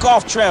 back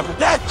off, Trevor.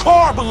 That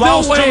car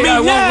belongs No to way, me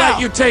I now! won't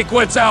let you take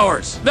what's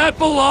ours. That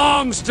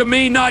belongs to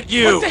me, not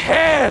you. What the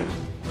hell?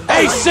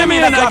 Hey,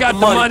 Simeon, I got the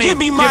money. Give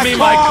me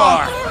my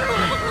car.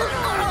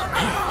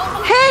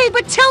 Hey,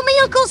 but tell me,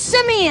 Uncle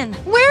Simeon,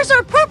 where's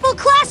our purple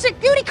classic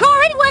beauty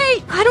car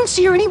anyway? I don't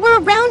see her anywhere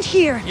around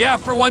here. Yeah,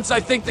 for once I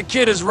think the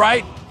kid is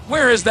right.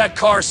 Where is that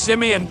car,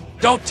 Simeon?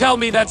 Don't tell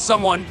me that's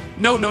someone.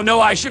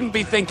 No, I shouldn't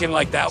be thinking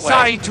like that way.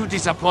 Sorry to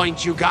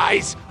disappoint you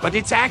guys, but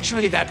it's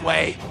actually that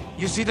way.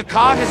 You see, the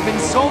car has been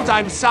sold.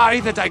 I'm sorry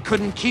that I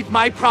couldn't keep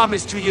my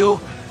promise to you.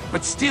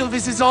 But still,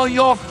 this is all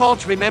your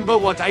fault. Remember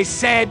what I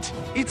said?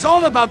 It's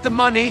all about the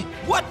money.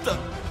 What the?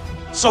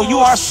 So you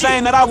are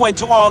saying that I went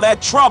to all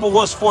that trouble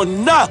was for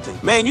nothing?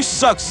 Man, you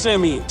suck,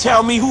 Simeon.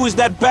 Tell me, who is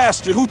that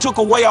bastard who took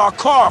away our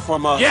car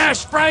from us?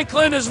 Yes,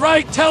 Franklin is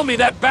right. Tell me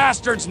that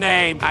bastard's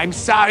name. I'm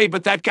sorry,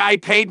 but that guy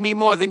paid me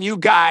more than you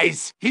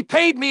guys. He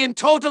paid me in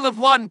total of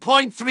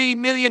 $1.3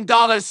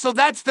 million, so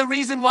that's the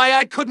reason why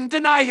I couldn't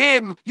deny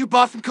him. You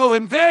both know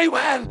him very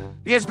well.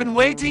 He has been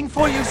waiting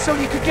for you so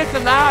he could get the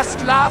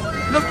last laugh.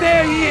 Look,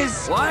 there he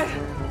is. What?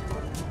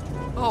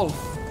 Oh,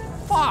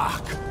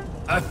 fuck.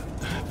 I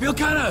feel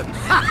kind of...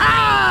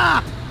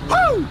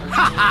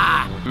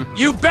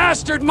 You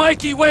bastard,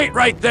 Mikey, wait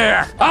right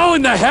there. How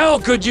in the hell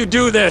could you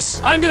do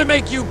this? I'm gonna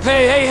make you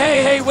pay.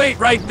 Hey, wait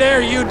right there,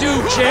 you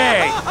do,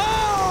 Jay.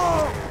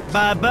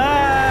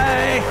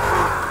 Bye-bye.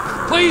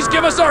 Please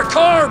give us our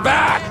car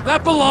back.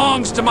 That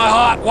belongs to my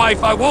hot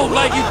wife. I won't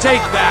let you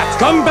take that.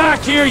 Come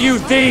back here, you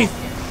thief.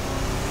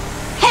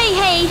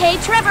 Hey,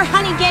 Trevor,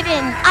 honey, get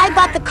in. I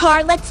bought the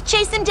car. Let's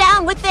chase him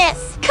down with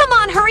this. Come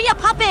on, hurry up,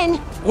 hop in.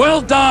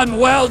 Well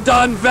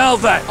done,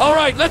 Velvet. All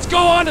right, let's go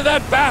on to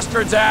that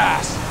bastard's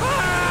ass.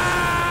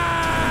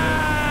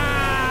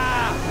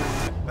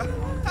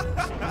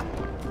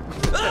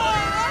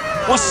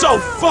 What's so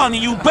funny,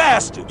 you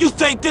bastard? You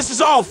think this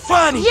is all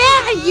funny?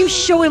 Yeah, you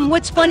show him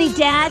what's funny,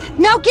 Dad.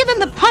 Now give him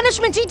the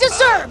punishment he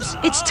deserves.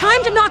 It's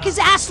time to knock his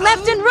ass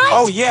left and right.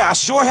 Oh yeah, I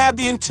sure had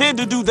the intent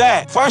to do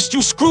that. First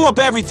you screw up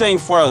everything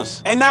for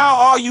us, and now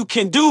all you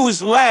can do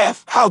is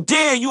laugh. How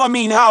dare you?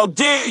 How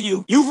dare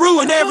you? You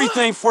ruined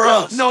everything for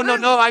us. No,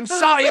 I'm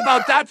sorry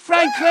about that,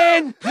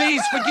 Franklin.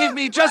 Please forgive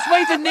me. Just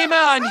wait a minute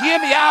and hear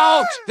me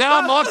out. There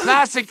are more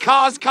classic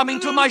cars coming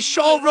to my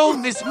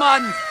showroom this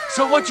month.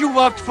 So what you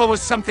worked for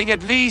was something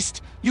at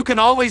least. You can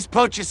always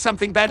purchase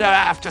something better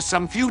after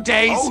some few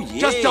days. Oh, yeah.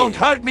 Just don't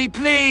hurt me,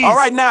 please. All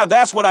right, now,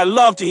 that's what I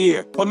love to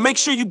hear. But make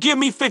sure you give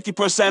me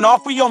 50%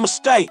 off for your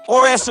mistake.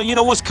 Or else you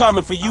know what's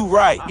coming for you,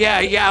 right?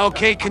 Yeah,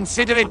 okay,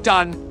 consider it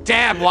done.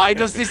 Damn, why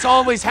does this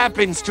always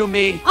happen to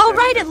me? All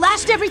right, at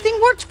last everything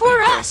worked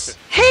for us.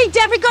 Hey,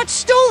 Dad, we got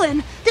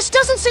stolen. This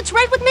doesn't sit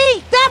right with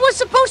me. That was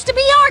supposed to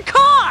be our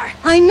car.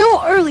 I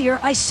know earlier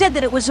I said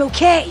that it was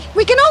okay.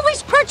 We can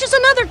always purchase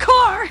another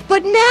car.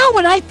 But now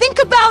when I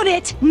think about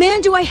it, man,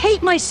 do I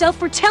hate myself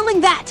for telling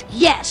that.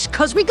 Yes,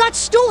 cause we got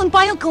stolen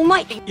by Uncle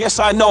Mike. Yes,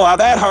 I know how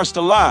that hurts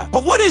a lot.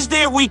 But what is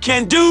there we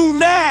can do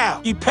now?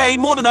 He paid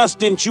more than us,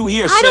 didn't you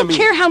hear, I don't Simeon?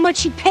 care how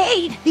much he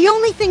paid. The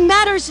only thing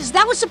matters is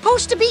that was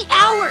supposed to be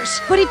ours.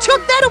 But he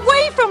took that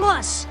away from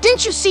us.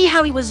 Didn't you see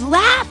how he was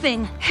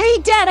laughing? Hey,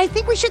 Dad, I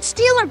think we should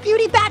steal our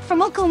beauty back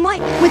from Uncle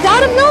Mike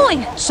without him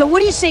knowing. So what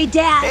do you say,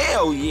 Dad?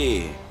 Hell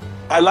yeah.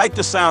 I like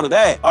the sound of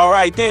that. All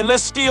right, then,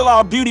 let's steal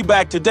our beauty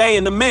back today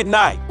in the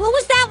midnight. What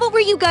was that? What were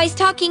you guys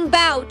talking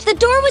about? The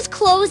door was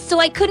closed, so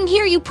I couldn't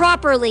hear you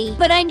properly.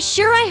 But I'm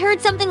sure I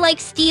heard something like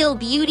steal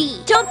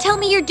beauty. Don't tell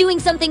me you're doing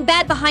something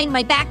bad behind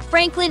my back,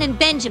 Franklin and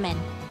Benjamin.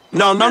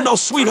 No,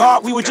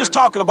 sweetheart. We were just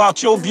talking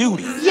about your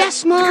beauty.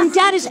 Yes, Mom,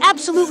 Dad is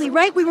absolutely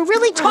right. We were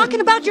really talking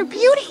about your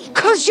beauty.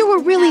 Cause you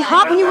were really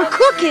hot when you were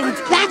cooking.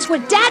 That's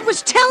what Dad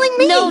was telling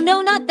me. No,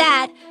 not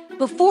that.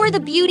 Before the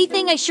beauty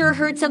thing, I sure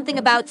heard something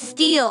about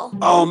steal.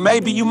 Oh,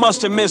 maybe you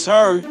must have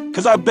misheard.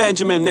 Cause our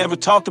Benjamin never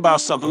talked about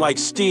something like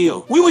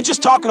steal. We were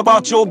just talking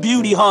about your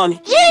beauty,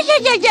 honey.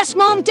 Yes,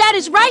 Mom, Dad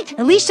is right.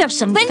 At least have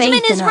some Benjamin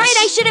faith in is right. us.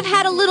 I should have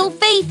had a little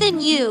faith in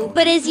you.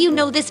 But as you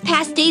know, this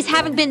past days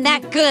haven't been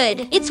that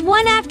good. It's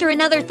one after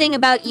another thing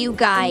about you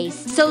guys.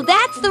 So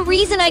that's the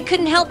reason I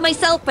couldn't help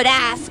myself but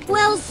ask.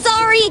 Well,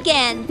 sorry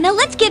again. Now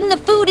let's get in. The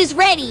food is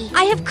ready.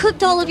 I have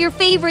cooked all of your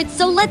favorites,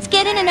 so let's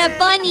get in and have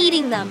fun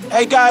eating them.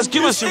 Hey, guys,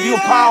 give us your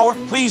power.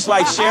 Please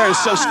like, share, and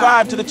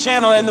subscribe to the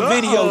channel and the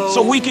video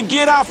so we can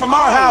get out from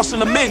our house in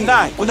the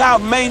midnight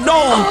without May knowing.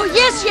 Oh,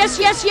 yes,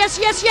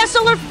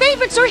 all our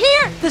favorites are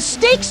here. The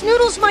steaks,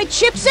 noodles, my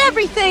chips,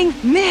 everything.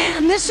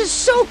 Man, this is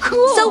so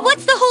cool. So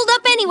what's the hold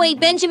up anyway,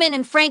 Benjamin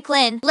and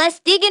Franklin? Less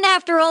digging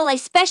after all, I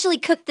specially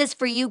cooked this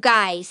for you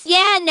guys.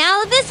 Yeah,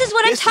 now this is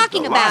what I'm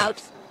talking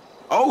about.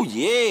 Oh,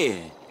 yeah.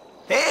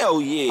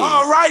 Hell yeah.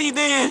 Alrighty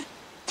then.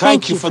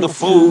 Thank you for the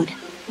food.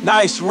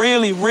 Nice,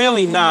 really,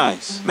 really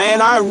nice.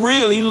 Man, I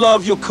really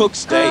love your cooked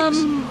steaks.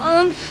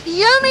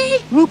 Yummy.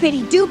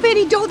 Whoopity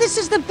doopity do, this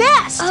is the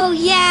best. Oh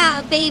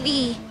yeah,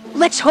 baby.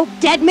 Let's hope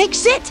Dad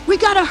makes it. We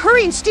gotta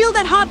hurry and steal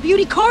that hot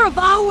beauty car of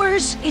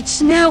ours.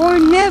 It's now or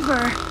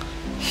never.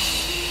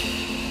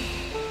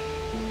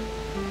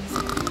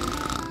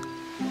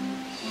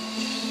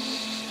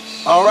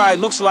 All right,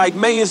 looks like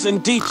May is in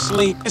deep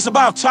sleep. It's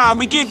about time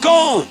we get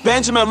going.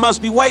 Benjamin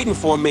must be waiting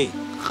for me.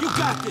 You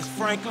got this,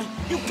 Franklin.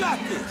 You got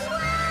this.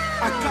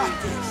 I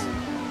got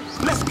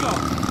this. Let's go.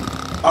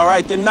 All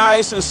right, then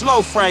nice and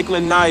slow,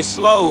 Franklin. Nice,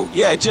 slow.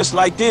 Yeah, just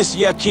like this.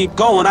 Yeah, keep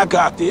going. I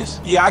got this.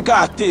 Yeah, I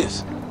got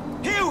this.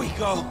 Here we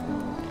go.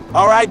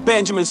 All right,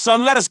 Benjamin,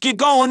 son, let us get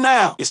going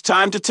now. It's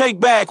time to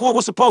take back what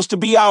was supposed to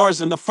be ours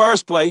in the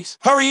first place.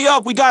 Hurry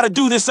up, we gotta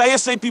do this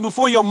ASAP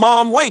before your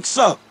mom wakes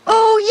up.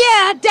 Oh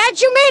yeah, Dad,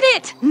 you made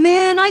it!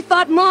 Man, I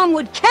thought Mom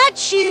would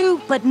catch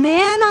you, but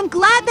man, I'm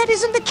glad that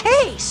isn't the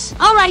case.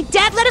 All right,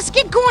 Dad, let us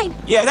get going.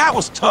 Yeah, that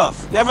was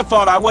tough. Never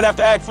thought I would have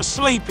to act for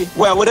sleeping.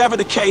 Well, whatever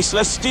the case,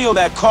 let's steal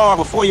that car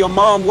before your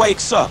mom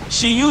wakes up.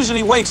 She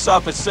usually wakes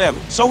up at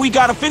 7, so we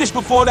gotta finish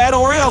before that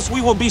or else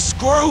we will be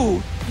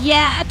screwed.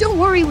 Yeah, don't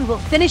worry, we will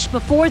finish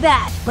before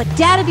that. But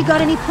Dad, have you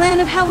got any plan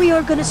of how we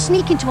are gonna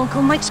sneak into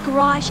Uncle Mike's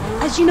garage?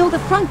 As you know, the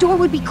front door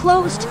would be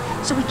closed,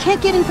 so we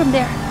can't get in from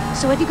there.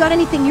 So have you got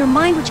anything in your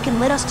mind which can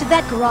lead us to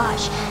that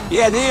garage?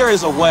 Yeah, there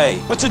is a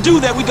way. But to do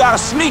that, we gotta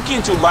sneak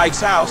into Mike's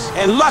house.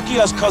 And lucky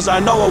us, cause I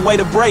know a way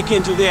to break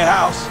into their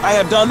house. I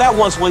have done that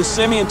once when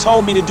Simeon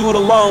told me to do it a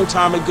long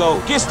time ago.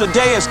 Guess the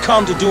day has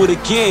come to do it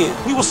again.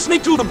 We will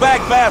sneak through the back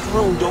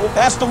bathroom door.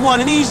 That's the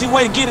one, an easy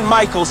way to get in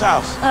Michael's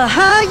house.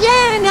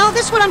 Yeah, now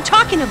this is what I'm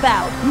talking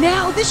about.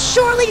 Now this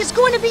surely is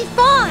going to be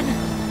fun.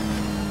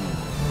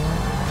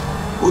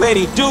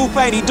 Lady doop,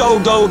 lady do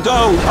do do.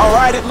 All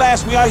right, at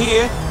last we are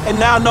here. And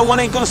now no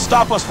one ain't gonna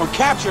stop us from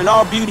capturing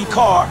our beauty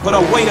car. But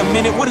wait a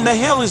minute, what in the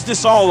hell is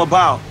this all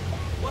about?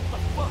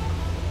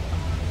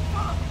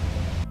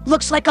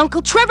 Looks like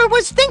Uncle Trevor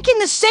was thinking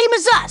the same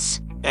as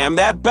us. And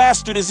that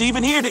bastard is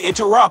even here to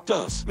interrupt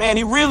us. Man,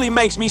 he really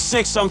makes me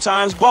sick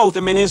sometimes, both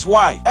him and his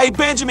wife. Hey,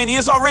 Benjamin, he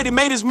has already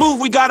made his move.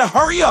 We gotta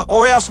hurry up,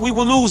 or else we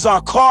will lose our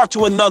car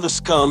to another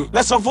scum.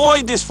 Let's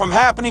avoid this from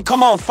happening.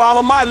 Come on,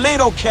 follow my lead,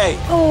 okay?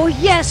 Oh,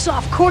 yes,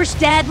 of course,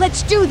 Dad.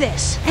 Let's do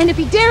this. And if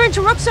he dare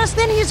interrupts us,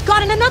 then he has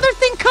got another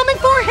thing coming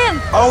for him.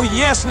 Oh,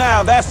 yes,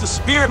 now, that's the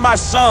spirit, my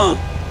son.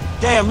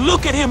 Damn,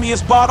 look at him. He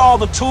has bought all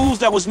the tools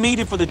that was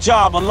needed for the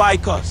job,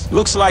 unlike us.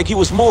 Looks like he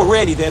was more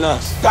ready than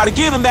us. Gotta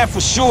give him that for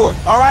sure.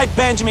 All right,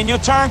 Benjamin, your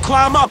turn.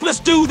 Climb up. Let's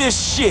do this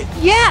shit.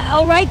 Yeah,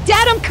 all right,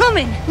 Dad, I'm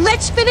coming.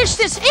 Let's finish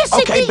this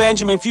instantly. Okay,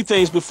 Benjamin, a few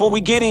things before we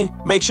get in.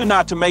 Make sure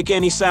not to make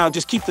any sound.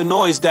 Just keep the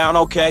noise down,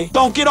 okay?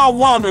 Don't get all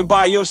wandering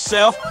by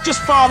yourself.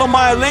 Just follow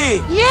my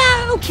lead.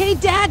 Yeah, okay,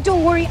 Dad,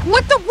 don't worry.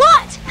 What the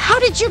what? How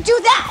did you do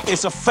that?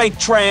 It's a fake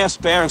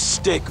transparent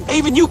sticker.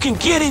 Even you can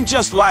get in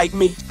just like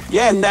me.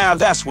 Yeah, now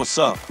that's what's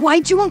up.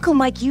 Why'd you Uncle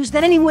Mike use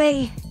that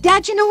anyway?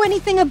 Dad, you know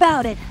anything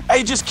about it?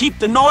 Hey, just keep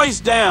the noise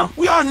down.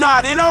 We are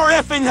not in our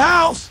effing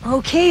house.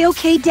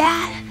 Okay,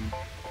 Dad.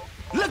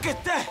 Look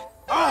at that.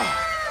 Oh,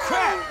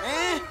 crap,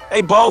 man.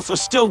 They both are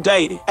still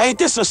dating. Ain't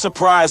this a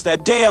surprise?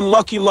 That damn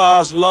Lucky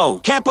Law's low.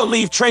 Can't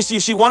believe Tracy,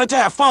 if she wanted to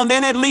have fun,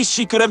 then at least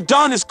she could have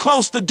done is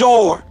close the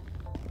door.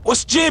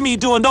 What's Jimmy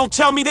doing? Don't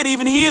tell me that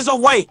even he is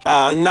awake.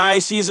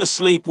 Nice, he's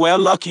asleep. Well,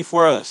 lucky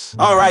for us.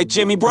 All right,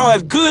 Jimmy, bro,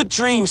 have good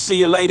dreams. See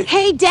you later.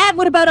 Hey, Dad,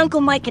 what about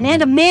Uncle Mike and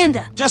Aunt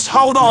Amanda? Just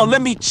hold on,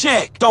 let me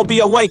check. Don't be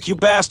awake, you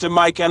bastard,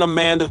 Mike and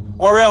Amanda,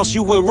 or else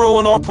you will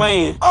ruin our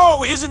plan.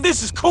 Oh, isn't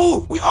this is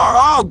cool? We are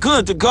all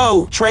good to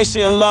go.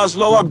 Tracy and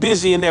Laszlo are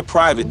busy in their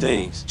private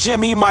things.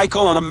 Jimmy,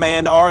 Michael, and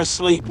Amanda are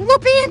asleep.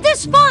 Whoopee, ain't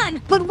this fun?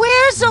 But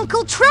where's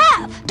Uncle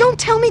Trev? Don't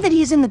tell me that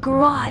he's in the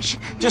garage.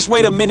 Just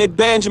wait a minute,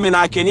 Benjamin,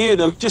 I can hear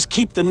them. Just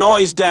keep the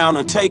noise down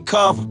and take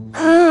cover.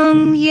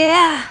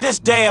 Yeah. This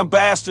damn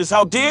bastards,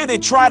 how dare they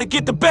try to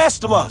get the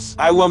best of us?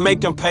 I will make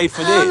them pay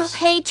for this.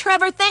 Hey,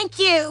 Trevor, thank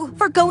you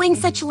for going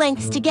such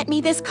lengths to get me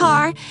this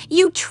car.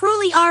 You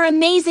truly are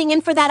amazing,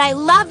 and for that I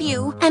love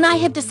you. And I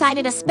have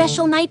decided a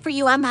special night for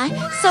you, Emma.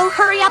 So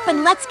hurry up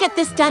and let's get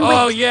this done with.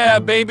 Oh, yeah,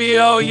 baby.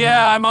 Oh,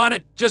 yeah, I'm on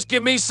it. Just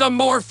give me some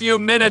more few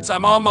minutes.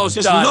 I'm almost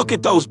done. Just look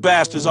at those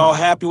bastards all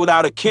happy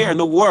without a care in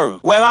the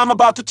world. Well, I'm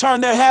about to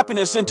turn their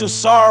happiness into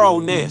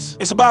sorrowness.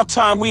 It's about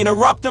time we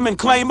interrupt them and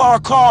claim our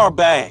car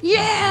back.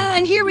 Yeah,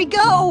 and here we go.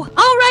 All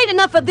right,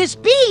 enough of this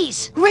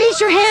bees. Raise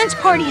your hands,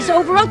 parties,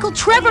 over Uncle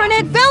Trevor and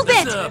Aunt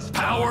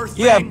Velvet.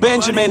 Yeah,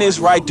 Benjamin is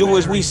right. Do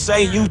as we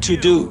say you to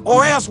do.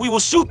 Or else we will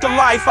shoot the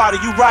life out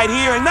of you right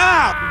here and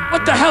now.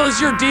 What the hell is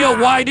your deal?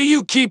 Why do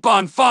you keep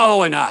on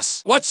following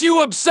us? What's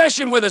your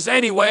obsession with us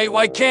anyway?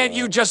 Why can't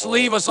you just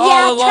leave us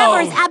all alone? Yeah,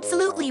 Trevor's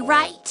absolutely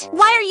right.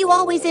 Why are you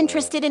always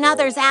interested in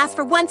others' ass?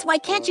 For once, why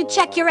can't you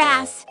check your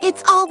ass?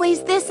 It's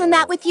always this and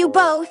that with you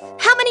both.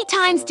 How many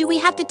times do we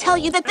have to tell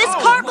you that this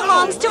car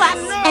belongs to us?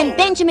 And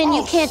Benjamin,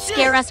 you can't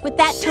scare us with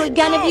that toy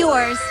gun of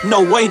yours.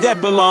 No way,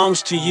 that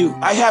belongs to you.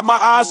 I had my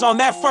eyes on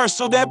that first,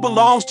 so that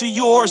belongs to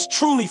yours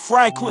truly,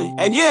 Franklin.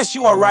 And yes,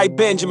 you are right,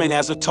 Benjamin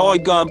has a toy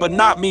gun, but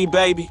not me,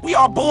 baby. We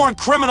are born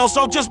criminals,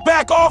 so just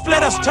back off,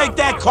 let us take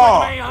that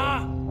car.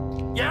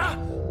 Yeah?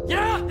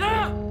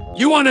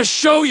 You want to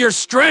show your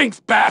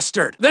strength,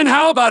 bastard? Then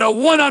how about a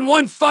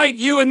one-on-one fight,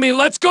 you and me?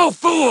 Let's go,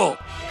 fool!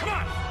 Come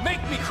on,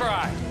 make me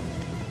cry.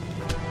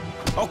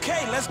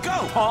 Okay, let's go,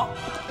 huh?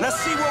 Let's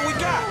see what we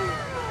got.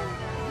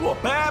 You a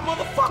bad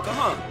motherfucker,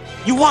 huh?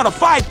 You want to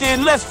fight,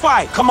 then let's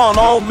fight. Come on,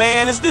 old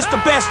man, is this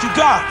the best you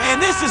got? Man,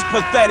 this is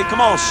pathetic.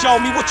 Come on, show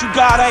me what you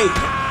got,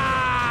 eh?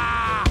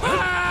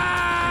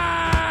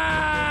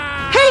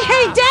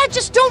 Hey, Dad,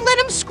 just don't let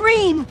him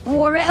scream,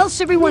 or else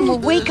everyone will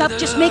wake up.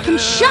 Just make him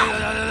shut.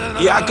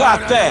 Yeah, I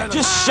got that.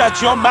 Just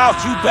shut your mouth,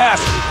 you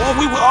bastard, or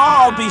we will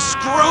all be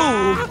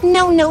screwed.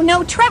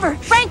 No, Trevor.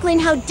 Franklin,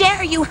 how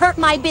dare you hurt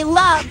my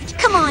beloved?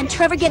 Come on,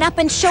 Trevor, get up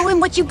and show him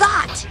what you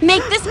got.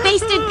 Make this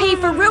basted pay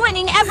for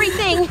ruining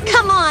everything.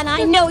 Come on,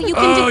 I know you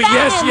can do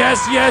that.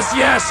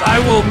 Yes, I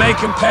will make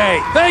him pay.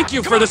 Thank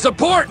you for the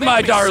support,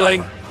 my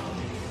darling.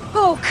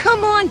 Oh,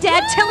 come on,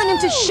 Dad, telling him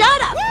to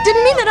shut up.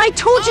 Didn't mean that I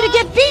told you to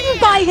get beaten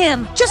by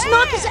him. Just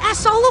knock his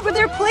ass all over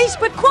their place,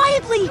 but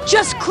quietly.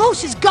 Just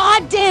close his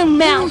goddamn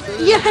mouth.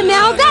 Yeah,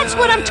 now that's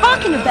what I'm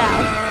talking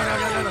about.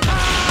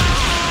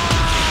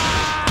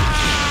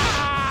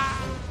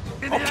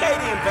 Okay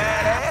then,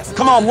 badass.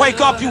 Come on, wake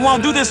up. You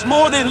want to do this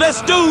more? Then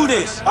let's do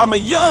this. I'm a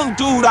young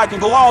dude. I can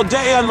go all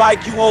day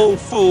unlike you old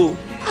fool.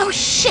 Oh,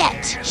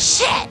 shit.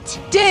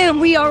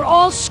 Damn, we are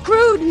all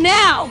screwed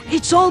now.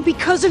 It's all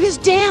because of his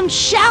damn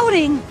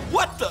shouting.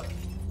 What the?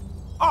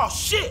 Oh,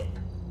 shit.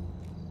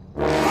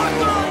 Fuck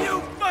all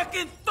you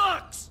fucking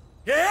fucks.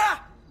 Yeah?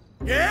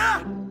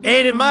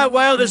 Ain't in my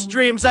wildest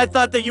dreams I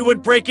thought that you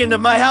would break into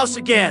my house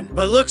again.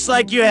 But looks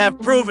like you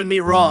have proven me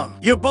wrong.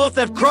 You both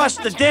have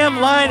crossed the damn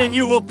line and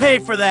you will pay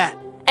for that.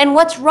 And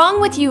what's wrong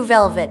with you,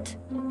 Velvet?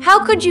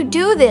 How could you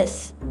do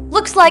this?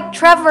 Looks like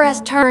Trevor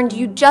has turned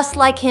you just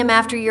like him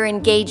after your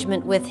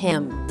engagement with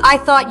him. I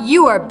thought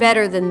you are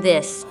better than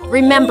this.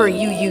 Remember,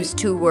 you used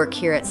to work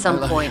here at some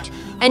point.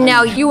 And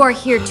now you are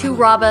here to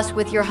rob us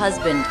with your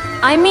husband.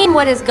 I mean,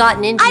 what has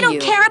gotten into you? I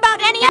don't care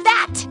about any of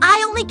that.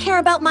 I only care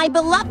about my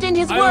beloved and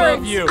his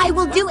words. love you. I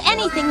will do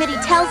anything that he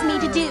tells me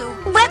to do.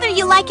 Whether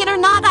you like it or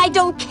not, I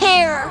don't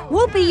care.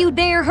 Whoopee, you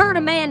dare hurt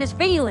Amanda's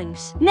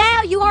feelings.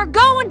 Now you are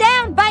going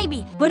down,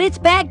 baby. But it's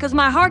bad because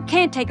my heart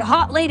can't take a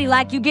hot lady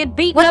like you get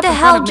beaten What up the in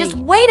hell? front of Just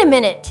me. wait a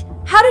minute.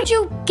 How did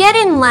you get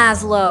in,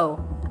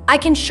 Laszlo? I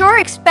can sure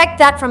expect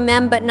that from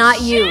them, but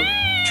not you.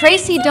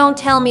 Tracy, don't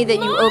tell me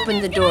that you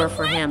opened the door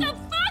for him.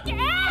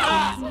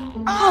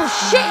 Oh,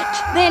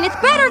 shit! Then it's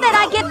better that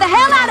I get the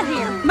hell out of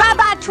here.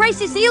 Bye-bye,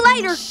 Tracy. See you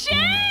later.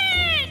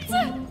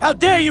 How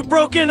dare you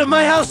broke into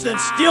my house and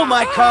steal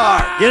my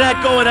car? You're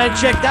not going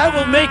unchecked. I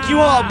will make you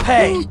all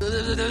pay.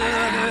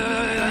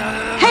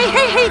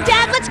 Hey,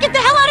 Dad, let's get the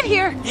hell out of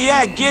here.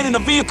 Yeah, get in the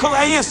vehicle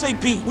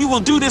ASAP. We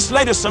will do this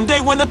later someday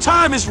when the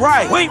time is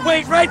right. Wait,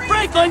 right,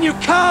 Franklin, you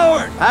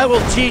coward! I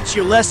will teach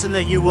you a lesson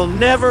that you will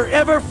never,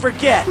 ever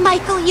forget.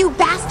 Michael, you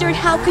bastard,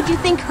 how could you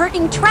think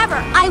hurting Trevor?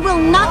 I will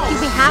knock you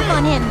behalf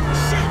on him.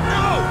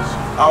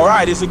 All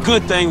right, it's a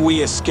good thing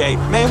we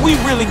escaped. Man, we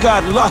really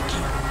got lucky.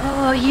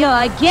 Oh, yeah,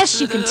 I guess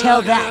you can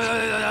tell that.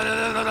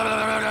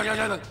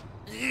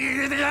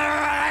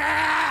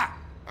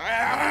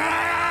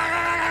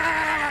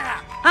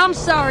 I'm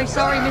sorry,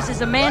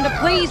 Mrs. Amanda.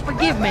 Please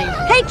forgive me.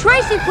 Hey,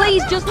 Tracy,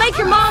 please, just make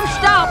your mom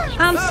stop.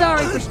 I'm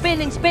sorry for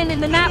spending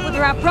the night with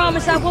her. I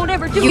promise I won't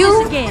ever do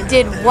this again. You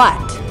did what?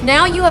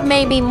 Now you have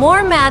made me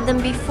more mad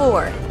than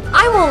before.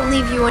 I won't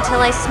leave you until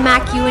I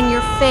smack you in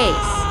your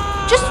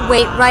face. Just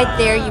wait right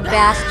there, you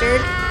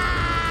bastard.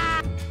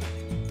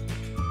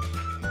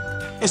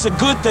 It's a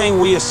good thing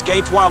we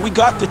escaped while we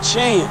got the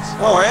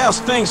chance, or else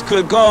things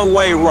could go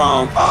way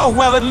wrong. Oh,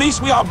 well, at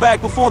least we are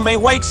back before May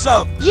wakes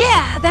up.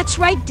 Yeah, that's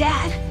right,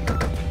 Dad.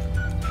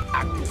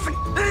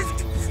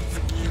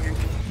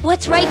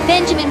 What's right,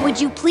 Benjamin?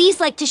 Would you please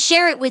like to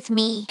share it with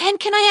me? And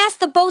can I ask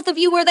the both of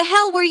you, where the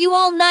hell were you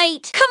all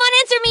night? Come on,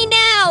 answer me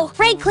now!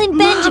 Franklin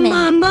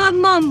Benjamin!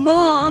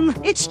 Mom.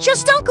 It's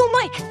just Uncle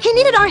Mike. He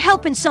needed our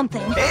help in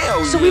something.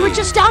 So we were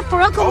just out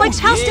for Uncle Mike's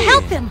house to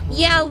help him.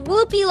 Yeah,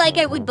 whoopee like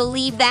I would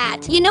believe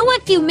that. You know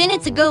what? A few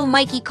minutes ago,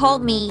 Mikey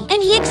called me,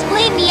 and he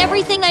explained me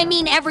everything. I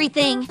mean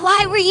everything.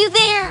 Why were you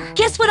there?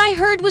 Guess what I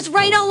heard was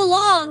right all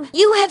along.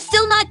 You have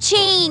still not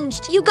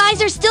changed. You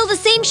guys are still the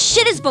same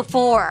shit as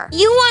before.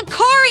 You want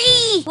Car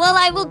E! Well,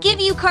 I will give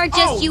you Car,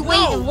 just you wait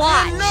and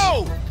watch.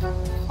 No!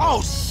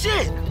 Oh,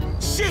 shit!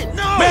 Shit,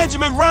 no!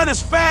 Benjamin, run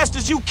as fast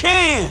as you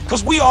can,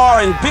 because we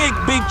are in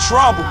big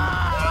trouble.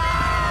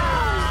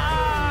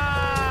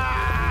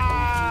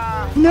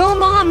 No,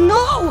 Mom,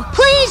 no!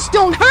 Please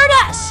don't hurt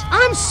us!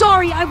 I'm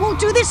sorry, I won't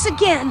do this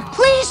again.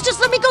 Please, just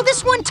let me go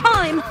this one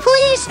time.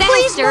 Please,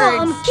 please,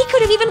 Mom. He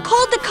could have even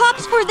called the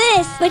cops for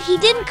this. But he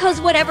didn't, cause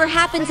whatever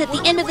happens at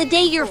the end of the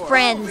day, you're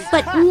friends.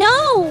 But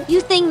no!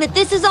 You think that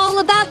this is all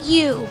about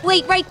you.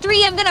 Wait, right,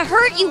 3, I'm gonna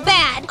hurt you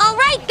bad. All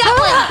right,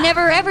 Goblin!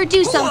 Never ever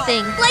do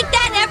something like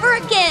that ever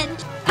again.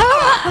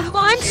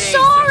 I'm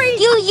sorry!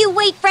 You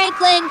wait,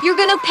 Franklin. You're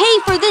gonna pay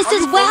for this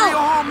as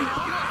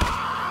well.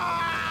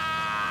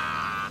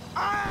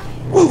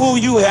 Woo-hoo,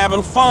 you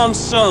having fun,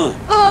 son?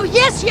 Oh,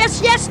 yes,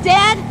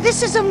 Dad!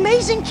 This is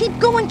amazing! Keep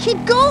going,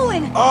 keep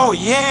going! Oh,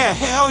 yeah,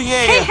 hell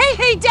yeah!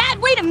 Hey, Dad,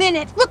 wait a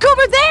minute! Look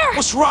over there!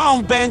 What's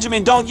wrong,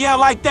 Benjamin? Don't yell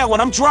like that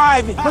when I'm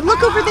driving. But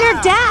look over there,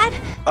 Dad!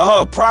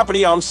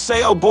 Property on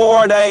sale,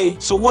 board, eh?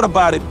 So what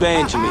about it,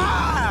 Benjamin?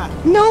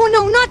 No,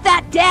 not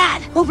that,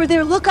 Dad! Over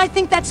there, look, I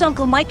think that's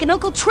Uncle Mike and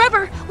Uncle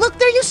Trevor! Look,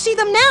 there you see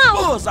them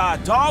now! Bullseye,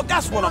 dog,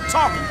 that's what I'm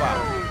talking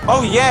about.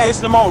 Oh, yeah, it's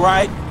them all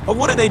right. But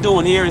what are they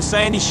doing here in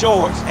Sandy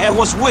Shores? And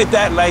what's with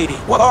that lady?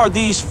 What are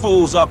these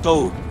fools up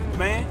to?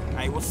 Man,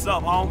 hey, what's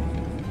up, homie?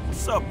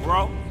 What's up,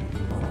 bro?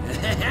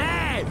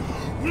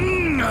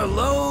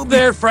 Hello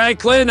there,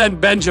 Franklin and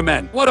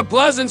Benjamin. What a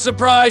pleasant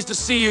surprise to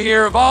see you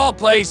here of all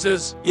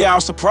places. Yeah, I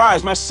was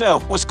surprised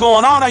myself. What's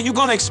going on? Are you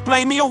gonna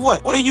explain me or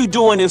what? What are you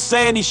doing in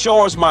Sandy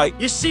Shores, Mike?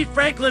 You see,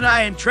 Franklin,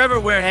 I and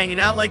Trevor were hanging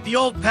out like the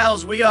old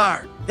pals we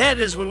are. That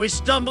is when we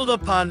stumbled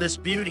upon this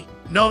beauty.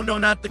 No,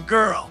 not the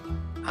girl.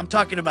 I'm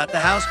talking about the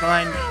house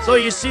behind me. So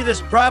you see,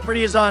 this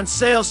property is on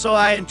sale, so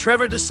I and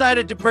Trevor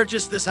decided to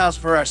purchase this house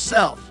for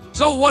ourselves.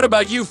 So what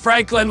about you,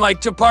 Franklin,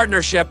 like to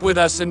partnership with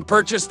us and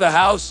purchase the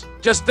house?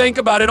 Just think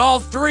about it, all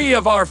 3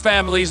 of our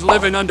families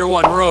living under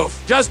one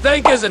roof. Just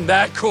think, isn't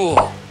that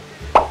cool?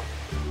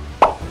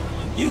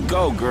 You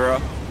go,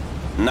 girl.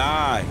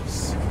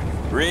 Nice.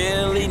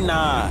 Really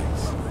nice.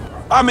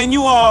 I mean,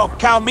 you all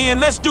count me in.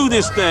 Let's do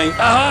this thing.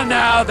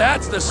 Now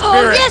that's the spirit.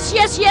 Oh,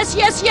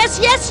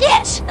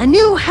 yes! A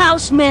new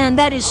house, man,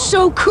 that is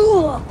so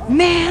cool.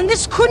 Man,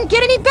 this couldn't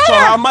get any better. So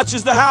how much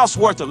is the house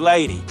worth,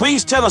 lady?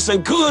 Please tell us a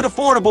good,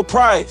 affordable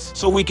price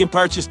so we can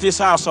purchase this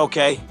house,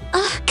 okay?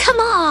 Come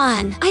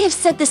on! I have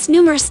said this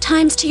numerous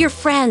times to your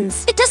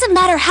friends. It doesn't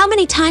matter how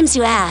many times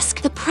you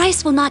ask. The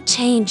price will not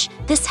change.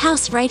 This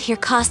house right here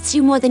costs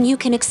you more than you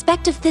can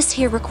expect if this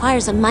here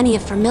requires a money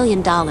of $1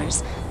 million.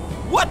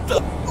 What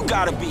the? You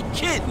gotta be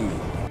kidding me.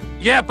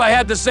 Yep, I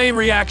had the same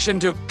reaction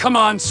to, come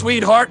on,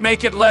 sweetheart,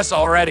 make it less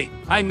already.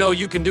 I know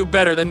you can do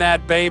better than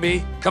that,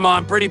 baby. Come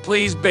on, pretty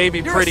please, baby,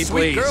 You're pretty a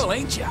sweet please. girl,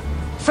 ain't ya?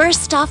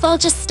 First off, I'll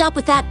just stop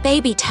with that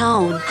baby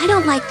tone. I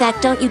don't like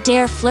that, don't you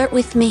dare flirt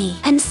with me.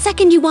 And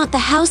second, you want the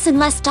house and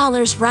less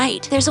dollars,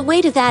 right? There's a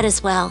way to that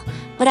as well.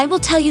 But I will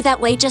tell you that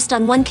way just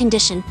on one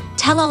condition.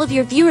 Tell all of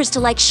your viewers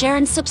to like, share,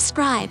 and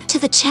subscribe to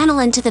the channel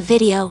and to the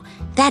video.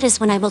 That is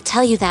when I will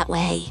tell you that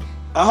way.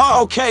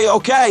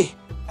 Okay.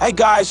 Hey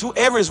guys,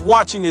 whoever is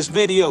watching this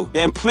video,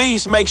 then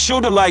please make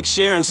sure to like,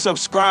 share, and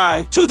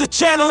subscribe to the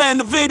channel and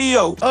the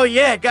video. Oh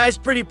yeah, guys,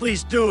 pretty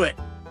please do it.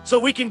 So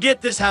we can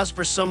get this house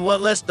for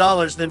somewhat less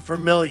dollars than for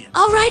millions.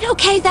 Alright,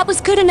 okay, that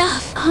was good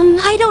enough.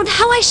 I don't know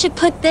how I should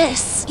put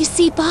this. You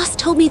see, boss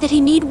told me that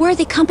he need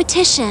worthy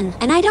competition.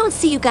 And I don't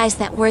see you guys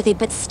that worthy,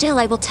 but still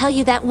I will tell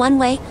you that one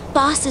way.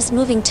 Boss is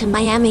moving to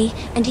Miami,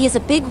 and he is a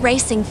big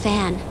racing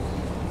fan.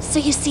 So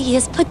you see, he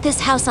has put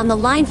this house on the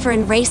line for a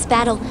race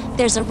battle.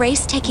 There's a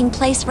race taking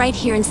place right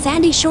here in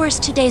Sandy Shores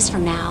 2 days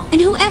from now.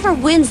 And whoever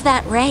wins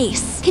that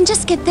race can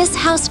just get this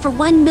house for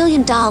 $1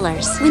 million.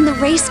 Win the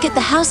race, get the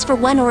house for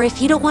 1, or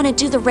if you don't want to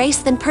do the race,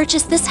 then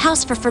purchase this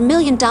house for $1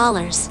 million.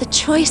 The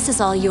choice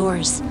is all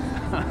yours.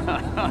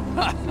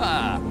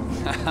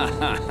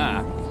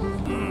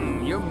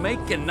 You're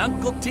making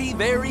Uncle T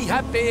very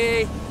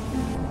happy.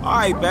 All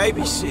right,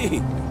 baby,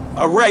 shit.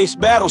 A race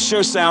battle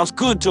sure sounds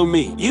good to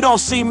me. You don't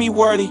see me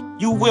worthy,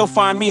 you will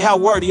find me how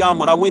worthy I'm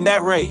when I win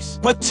that race.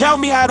 But tell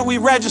me, how do we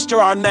register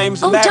our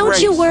names in that race? Oh,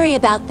 don't you worry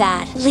about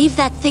that. Leave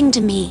that thing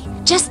to me.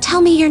 Just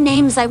tell me your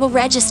names, I will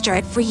register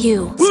it for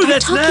you. Ooh, Start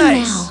that's talking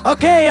nice. now.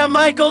 Okay, I'm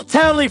Michael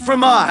Townley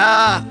from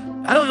I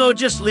don't know,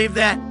 just leave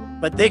that.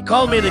 But they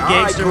call me the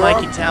gangster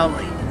Mikey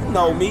Townley. You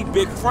know me,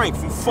 Big Frank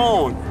from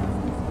Fawn.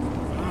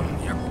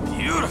 You're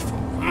beautiful.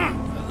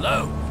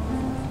 Hello,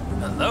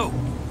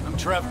 I'm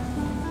Trevor.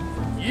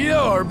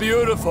 You're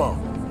beautiful.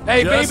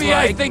 Hey, Just baby,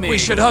 like I think me. we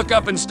should hook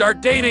up and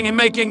start dating and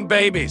making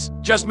babies.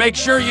 Just make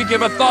sure you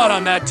give a thought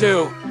on that,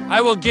 too.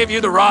 I will give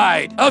you the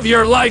ride of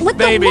your life, What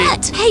baby. the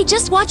what? Hey,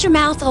 just watch your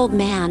mouth, old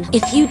man.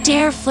 If you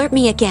dare flirt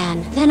me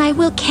again, then I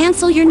will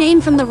cancel your name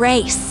from the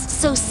race.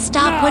 So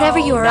stop whatever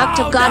you are up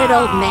to, got it,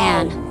 old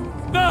man.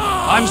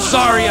 I'm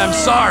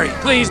sorry.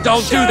 Please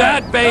don't do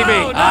that, baby.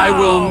 I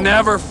will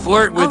never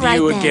flirt with All right,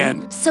 you then.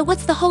 again. So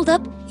what's the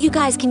holdup? You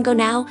guys can go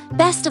now.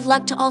 Best of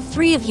luck to all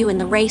 3 of you in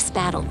the race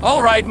battle.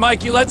 All right,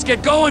 Mikey, let's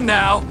get going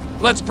now.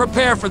 Let's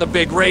prepare for the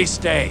big race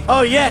day.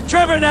 Oh yeah,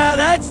 Trevor, now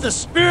that's the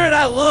spirit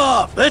I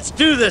love. Let's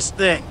do this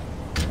thing.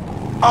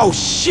 Oh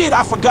shit,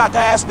 I forgot to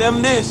ask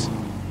them this.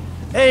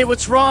 Hey,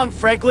 what's wrong,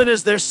 Franklin?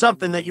 Is there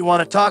something that you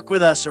want to talk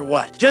with us or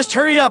what? Just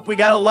hurry up, we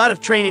got a lot of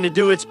training to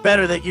do. It's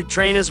better that you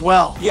train as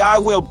well. Yeah, I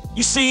will.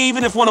 You see,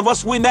 even if one of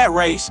us win that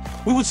race,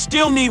 we would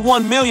still need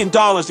 $1 million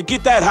to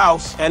get that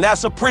house. And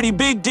that's a pretty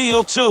big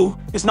deal, too.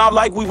 It's not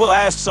like we will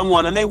ask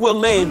someone and they will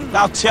lend.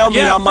 Now tell me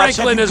how much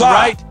Franklin have is you got?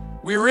 right.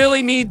 We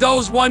really need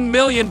those $1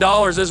 million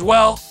as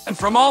well. And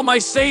from all my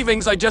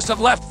savings, I just have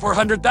left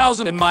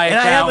 $400,000 in my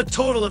account. And I have a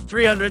total of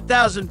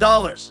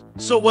 $300,000.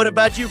 So what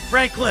about you,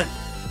 Franklin?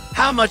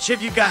 How much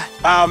have you got?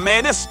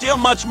 Man, that's still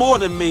much more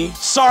than me.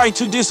 Sorry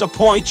to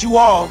disappoint you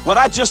all, but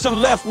I just have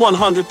left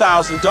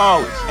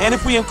 $100,000. And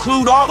if we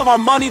include all of our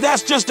money,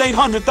 that's just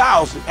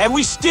 $800,000. And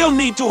we still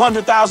need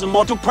 $200,000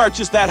 more to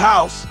purchase that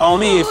house.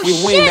 Only if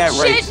we win that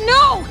race. Shit,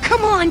 no!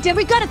 Come on, Dad,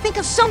 we gotta think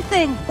of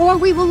something. Or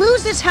we will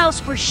lose this house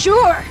for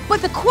sure.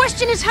 But the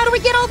question is, how do we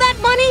get all that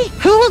money?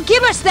 Who will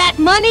give us that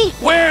money?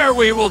 Where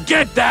we will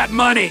get that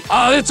money?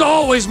 It's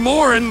always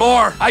more and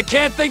more. I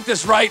can't think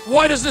this right.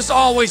 Why does this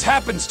always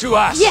happens to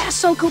us?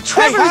 Yes, Uncle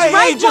Trevor hey, is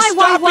right. Just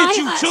stop it,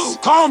 you two.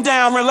 Calm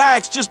down,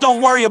 relax, just don't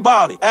worry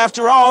about it.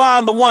 After all,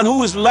 I'm the one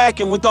who is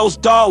lacking with those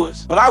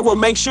dollars. But I will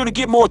make sure to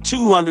get more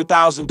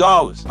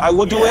 $200,000. I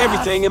will do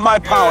everything in my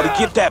power to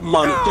get that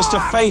money. Just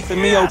have faith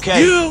in me,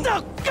 okay? You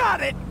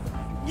got it!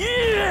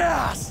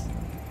 Yes!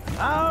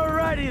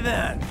 Alrighty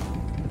then.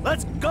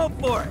 Let's go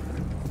for it.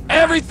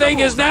 Everything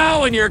is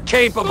now in your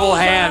capable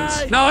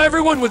hands. Now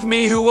everyone with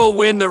me who will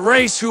win the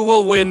race, who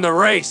will win the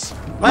race.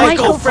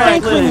 Michael,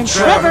 Franklin, and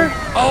Trevor.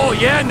 Oh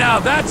yeah, now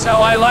that's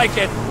how I like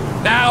it.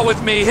 Now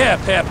with me, hip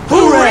hip.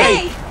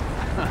 Hooray!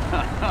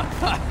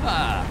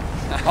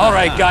 All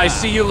right, guys,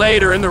 see you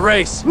later in the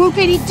race.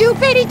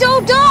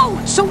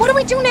 Whoopity-doopity-do-do! So what do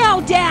we do now,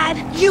 Dad?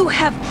 You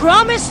have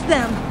promised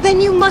them.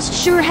 Then you must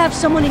sure have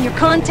someone in your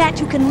contact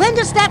who can lend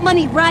us that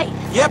money, right?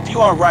 Yep,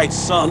 you are right,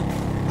 son.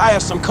 I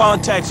have some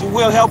contacts who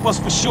will help us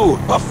for sure.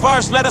 But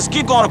first, let us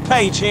get going to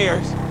Paige here.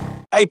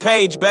 Hey,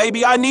 Paige,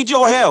 baby, I need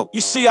your help.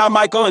 You see,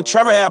 Michael and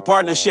Trevor have a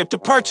partnership to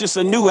purchase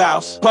a new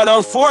house. But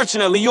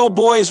unfortunately, your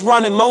boy is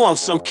running low on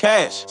some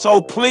cash.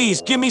 So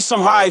please, give me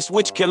some heist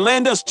which can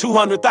lend us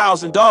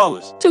 $200,000.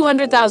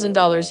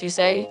 $200,000, you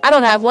say? I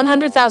don't have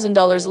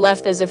 $100,000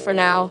 left as if for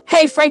now.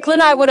 Hey, Franklin,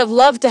 I would have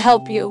loved to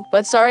help you.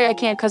 But sorry, I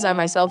can't because I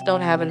myself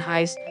don't have an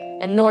heist.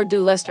 And nor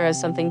do Lester has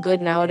something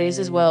good nowadays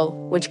as well,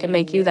 which can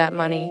make you that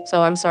money.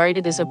 So I'm sorry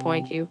to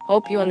disappoint you.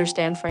 Hope you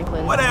understand,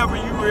 Franklin. Whatever,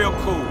 you real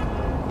cool.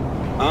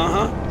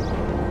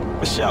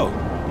 For sure.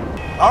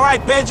 All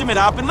right, Benjamin,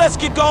 up and let's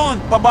get going.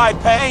 Bye-bye,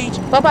 Paige.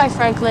 Bye-bye,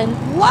 Franklin.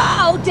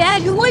 Wow,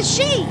 Dad, who was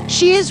she?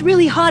 She is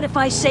really hot if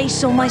I say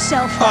so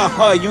myself.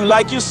 You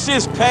like your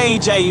sis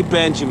Paige, eh,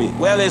 Benjamin?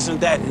 Well, isn't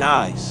that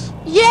nice?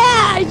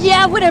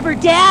 Yeah, whatever,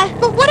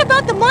 Dad. But what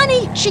about the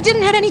money? She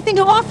didn't have anything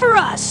to offer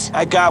us.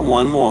 I got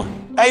one more.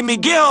 Hey,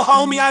 Miguel,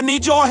 homie, I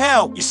need your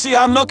help. You see,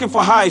 I'm looking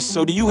for heists,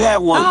 so do you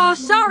have one? Oh,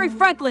 sorry,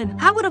 Franklin.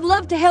 I would have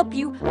loved to help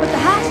you, but the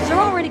heists are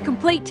already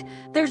complete.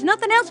 There's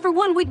nothing else for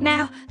 1 week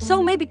now,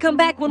 so maybe come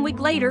back 1 week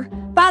later.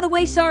 By the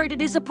way, sorry to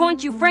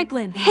disappoint you,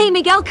 Franklin. Hey,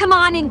 Miguel, come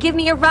on and give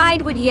me a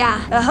ride, would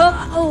ya?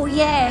 Oh,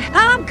 yeah.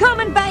 I'm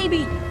coming,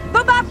 baby.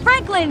 Bye-bye,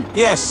 Franklin.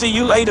 Yeah, see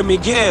you later,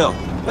 Miguel.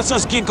 Let's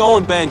just get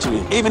going,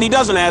 Benjamin. Even he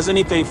doesn't have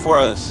anything for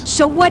us.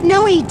 So what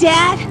now,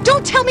 Dad?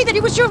 Don't tell me that he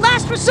was your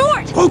last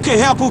resort! Who can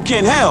help, who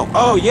can help?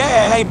 Oh,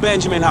 yeah, hey,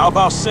 Benjamin, how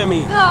about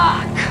Simeon?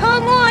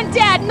 Come on,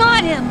 Dad,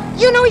 not him!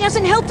 You know he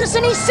hasn't helped us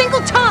any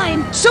single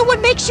time! So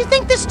what makes you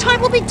think this time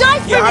will be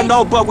different? Yeah, I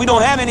know, but we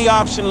don't have any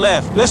option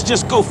left. Let's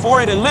just go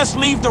for it and let's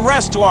leave the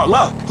rest to our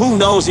luck. Who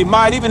knows, he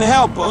might even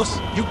help us.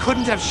 You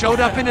couldn't have showed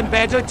up in a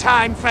better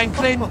time,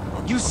 Franklin.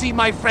 You see,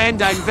 my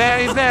friend, I'm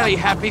very, very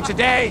happy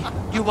today.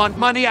 You want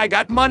money, I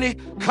got money.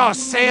 Car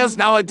sales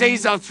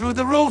nowadays are through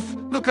the roof.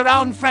 Look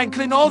around,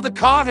 Franklin, all the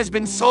car has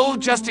been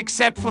sold just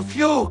except for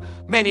few.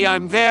 Many,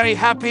 I'm very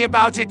happy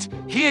about it.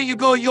 Here you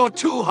go, your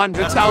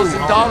 $200,000.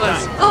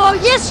 Oh,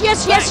 yes,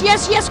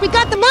 we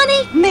got the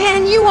money!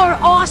 Man, you are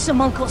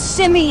awesome, Uncle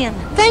Simeon.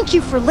 Thank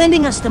you for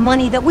lending us the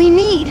money that we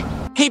need.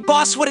 Hey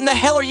boss, what in the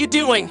hell are you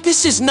doing?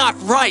 This is not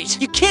right.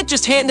 You can't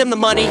just hand him the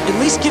money. At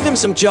least give him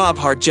some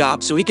hard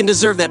job, so he can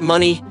deserve that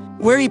money.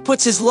 Where he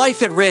puts his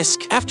life at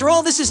risk. After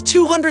all, this is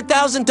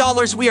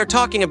 $200,000 we are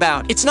talking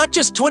about. It's not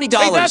just $20.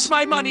 Hey, that's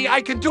my money.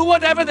 I can do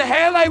whatever the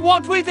hell I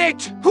want with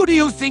it. Who do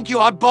you think you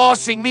are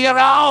bossing me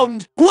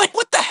around? What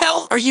the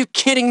hell? Are you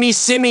kidding me,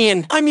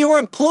 Simeon? I'm your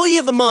employee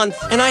of the month,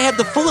 and I have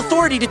the full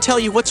authority to tell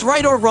you what's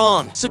right or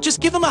wrong. So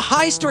just give him a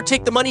heist or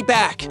take the money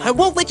back. I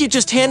won't let you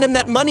just hand him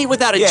that money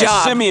without a job.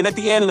 Yeah, Simeon, at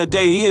the end of the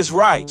day, he is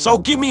right. So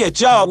give me a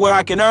job where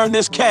I can earn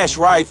this cash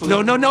rightfully.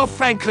 No,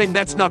 Franklin,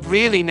 that's not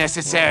really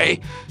necessary.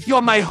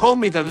 You're my homie.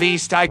 The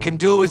least I can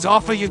do is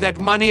offer you that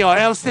money, or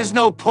else there's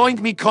no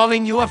point me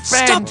calling you a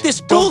friend. Stop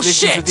this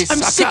bullshit! I'm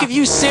sick of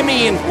you,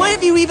 Simeon. Why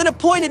have you even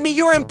appointed me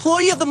your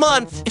employee of the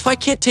month if I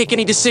can't take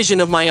any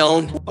decision of my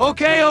own?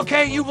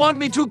 Okay, you want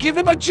me to give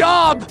him a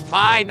job?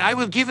 Fine, I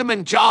will give him a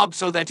job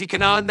so that he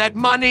can earn that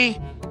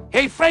money.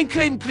 Hey,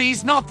 Franklin,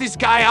 please knock this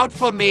guy out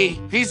for me.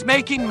 He's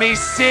making me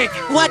sick.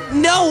 What?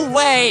 No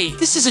way!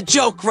 This is a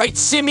joke, right,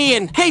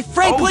 Simeon? Hey,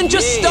 Franklin,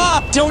 just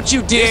stop! Don't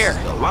you dare!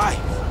 This is the life.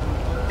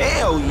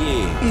 Hell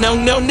yeah.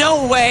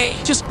 No way!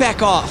 Just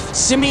back off.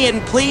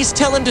 Simeon, please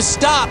tell him to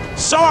stop.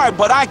 Sorry,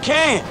 but I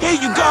can't. Here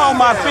you go,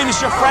 my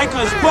finisher,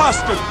 Franklin's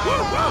Buster.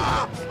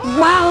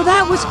 Wow,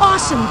 that was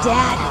awesome,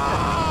 Dad.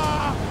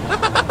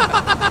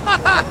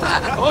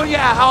 Oh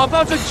yeah, how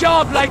about a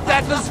job like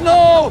that,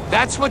 Snow?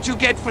 That's what you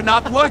get for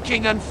not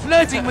working and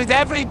flirting with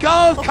every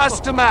girl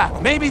customer.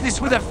 Maybe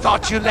this would have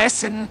taught you a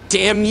lesson.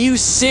 Damn you,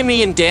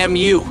 Simeon, damn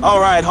you. All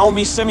right,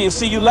 homie, Simeon,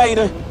 see you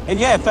later. And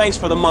yeah, thanks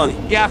for the money.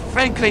 Yeah,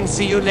 Franklin,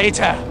 see you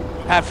later.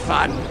 Have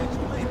fun.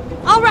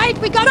 All right,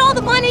 we got all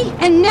the money,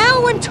 and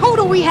now in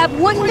total we have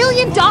 $1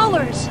 million.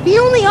 The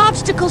only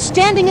obstacle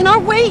standing in our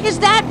way is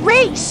that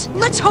race.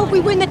 Let's hope we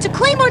win that to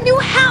claim our new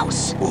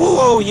house.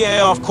 Oh,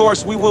 yeah, of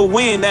course we will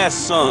win that,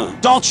 son.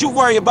 Don't you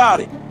worry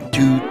about it.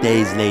 2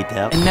 days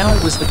later. And now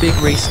it was the big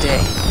race day,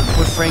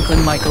 where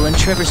Franklin, Michael, and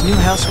Trevor's new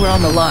house were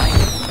on the line.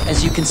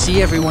 As you can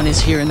see, everyone is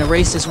here in the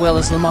race as well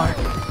as Lamar.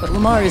 But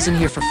Lamar isn't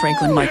here for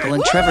Franklin, Michael,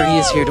 and Trevor. He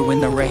is here to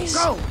win the race.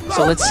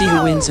 So let's see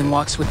who wins and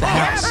walks with the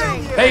house.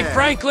 Hey,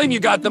 Franklin, you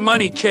got the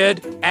money,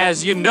 kid.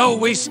 As you know,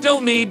 we still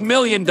need $1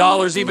 million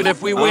even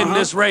if we win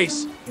this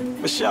race.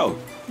 For sure.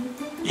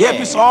 Yep,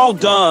 it's all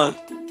done.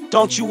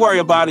 Don't you worry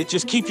about it.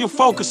 Just keep your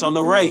focus on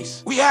the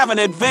race. We have an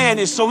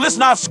advantage, so let's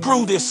not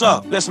screw this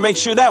up. Let's make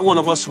sure that one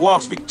of us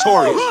walks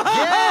victorious.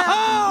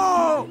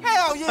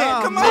 Hell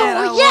yeah, come on.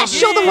 Oh, yeah,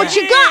 show them what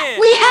you got.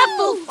 We have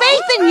full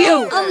faith in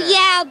you. Oh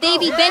yeah,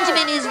 baby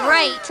Benjamin is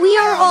right. We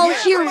are all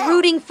here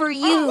rooting for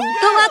you.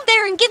 Go out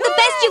there and give the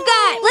best you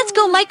got. Let's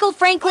go, Michael,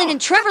 Franklin, and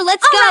Trevor.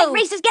 Let's go. All right,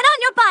 racers, get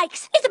on your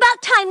bikes. It's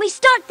about time we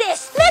start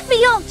this. Let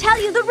me all tell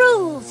you the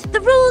rules. The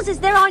rules is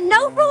there are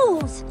no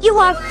rules. You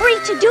are free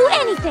to do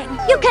anything.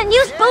 You can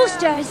use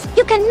boosters.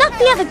 You can knock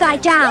the other guy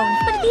down.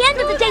 But at the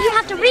end of the day, you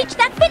have to reach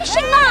that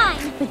finishing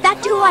line. With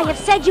that too, I have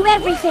said you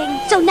everything.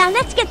 So now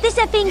let's get this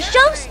effing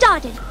show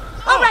started.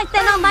 All right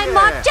then, on my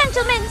mark,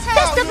 gentlemen.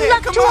 Best of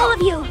luck to all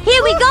of you.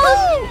 Here we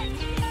go.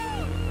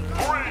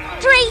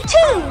 3,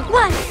 2,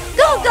 1.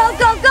 Go, go,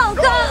 go, go,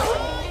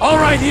 go. All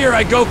right, here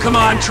I go. Come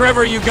on,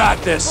 Trevor, you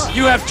got this.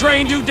 You have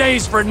trained 2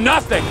 days for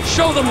nothing.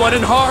 Show them what a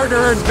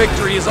hard-earned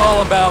victory is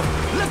all about.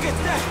 Look at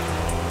that.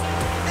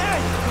 There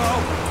you go.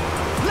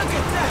 Look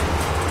at that.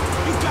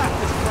 You got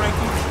this,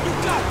 Frankie. You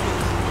got this.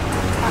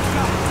 I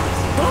got this.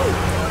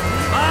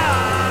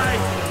 Bye.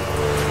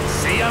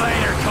 See you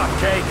later,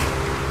 Cupcake.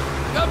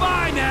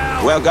 Goodbye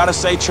now. Well, gotta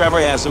say,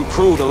 Trevor has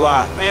improved a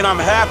lot. Man, I'm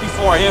happy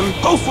for him.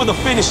 Go for the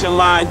finishing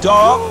line,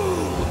 dog.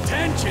 Ooh,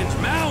 tension's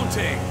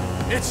mounting.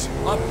 It's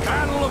a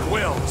battle of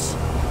wills.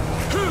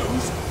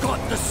 Who's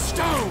got the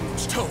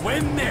stones to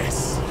win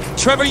this?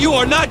 Trevor, you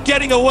are not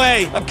getting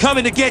away. I'm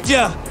coming to get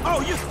you.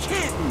 Oh, you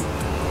kidding?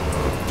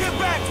 Get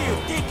back here,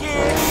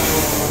 dickhead.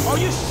 Oh,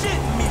 you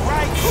shitting me,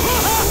 right?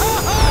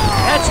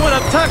 That's what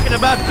I'm talking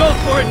about. Go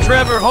for it,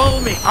 Trevor,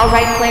 homie. All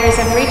right, players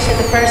have reached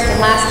the first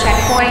and last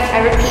checkpoint.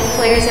 I repeat,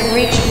 players have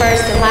reached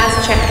first and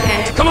last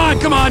checkpoint. Come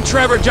on,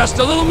 Trevor. Just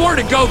a little more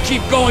to go.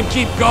 Keep going,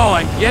 keep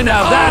going. You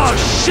know, that's... Oh,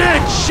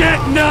 shit,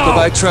 no.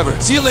 Goodbye, Trevor.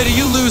 See you later,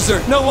 you loser.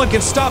 No one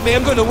can stop me.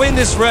 I'm going to win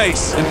this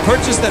race and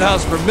purchase that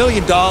house for $1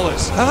 million.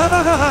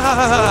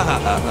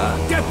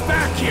 Get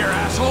back here,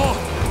 asshole.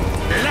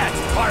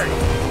 Let's party.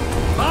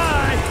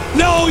 Bye.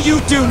 No, you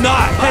do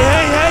not. Bye.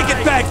 Hey,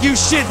 get back, you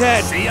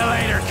shithead. See you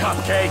later,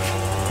 Cupcake.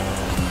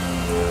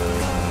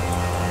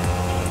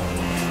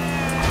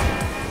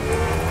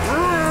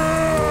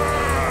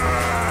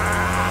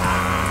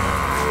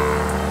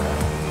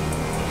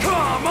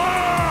 Come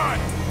on!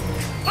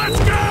 Let's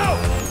go!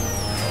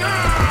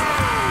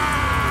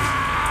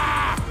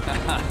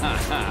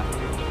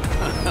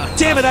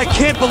 Damn it, I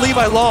can't believe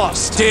I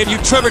lost. Damn you,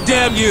 Trevor,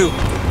 damn you.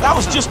 That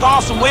was just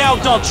awesome. Well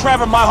done,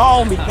 Trevor, my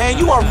homie. Man,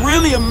 you are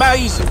really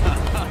amazing.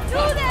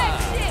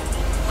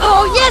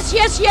 Oh, yes,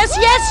 yes, yes,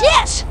 yes,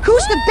 yes!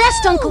 Who's the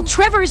best, Uncle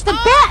Trevor is the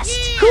best!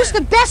 Who's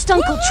the best,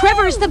 Uncle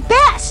Trevor is the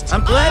best!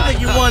 I'm glad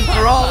that you won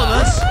for all of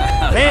us.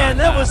 Man,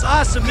 that was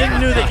awesome. Didn't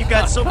know that you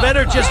got so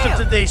better just of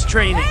today's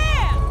training.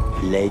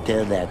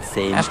 Later that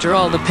same... After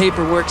all the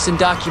paperworks and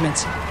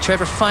documents,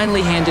 Trevor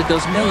finally handed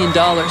those $1 million.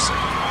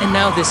 And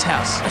now this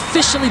house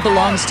officially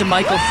belongs to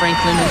Michael,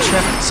 Franklin, and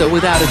Trevor. So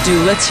without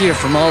ado, let's hear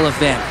from all of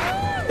them.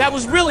 That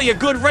was really a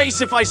good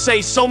race if I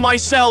say so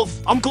myself.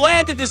 I'm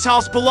glad that this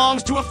house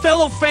belongs to a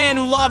fellow fan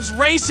who loves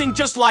racing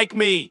just like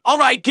me. All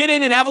right, get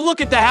in and have a look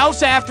at the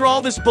house. After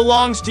all, this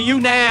belongs to you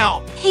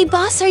now. Hey,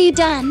 boss, are you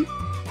done?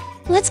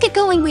 Let's get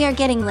going. We are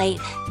getting late.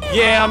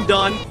 Yeah, I'm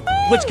done.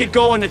 Let's get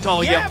going,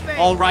 Natalia. Yeah,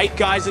 all right,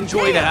 guys,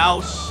 enjoy the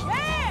house.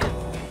 Yeah.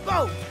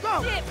 Go,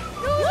 go. Do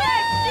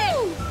that shit.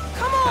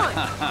 Come on.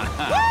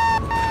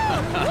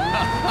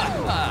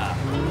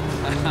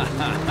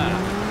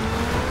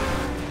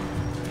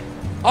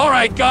 All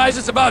right, guys,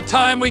 it's about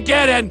time we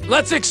get in.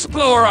 Let's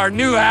explore our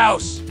new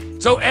house.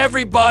 So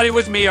everybody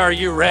with me, are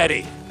you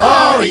ready?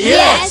 Oh,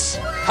 yes!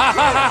 Ha ha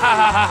ha ha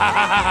ha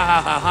ha ha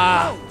ha ha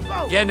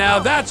ha. Yeah, now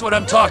that's what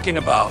I'm talking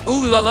about.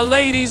 Ooh la la,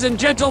 ladies and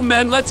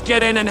gentlemen, let's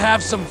get in and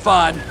have some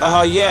fun.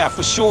 Yeah,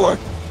 for sure.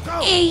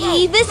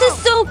 Hey, this is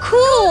so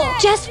cool!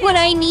 Just what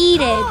I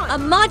needed. A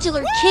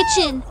modular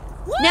kitchen.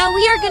 Now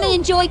we are gonna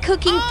enjoy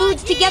cooking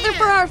foods together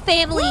for our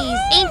families.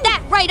 Ain't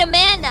that right,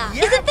 Amanda?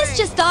 Isn't this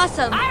just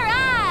awesome?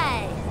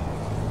 Alright!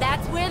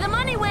 That's where the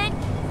money went.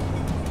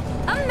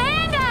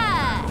 Amanda!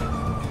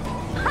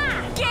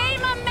 Ha! Game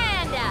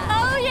Amanda!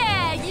 Oh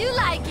yeah, you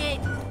like it.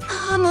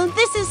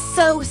 This is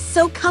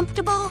so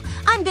comfortable.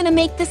 I'm gonna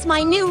make this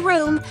my new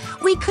room.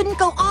 We couldn't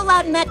go all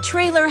out in that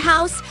trailer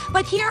house,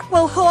 but here,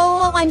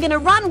 whoa, I'm gonna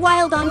run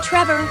wild on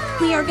Trevor.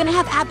 We are gonna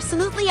have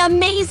absolutely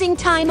amazing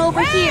time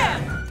over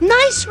here.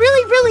 Nice,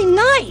 really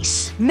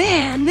nice.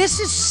 Man, this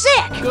is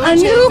sick. Go A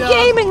new J-Dog.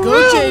 gaming Go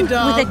room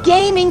J-Dog. with a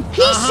gaming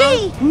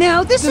PC.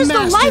 Now this The is the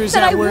life masters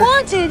that at I work.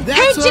 wanted. That's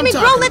Hey, what I'm Jimmy,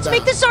 bro, talking let's about.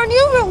 make this our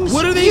new rooms.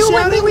 What are they You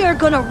shouting? and me, we are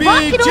gonna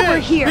rock it over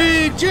here.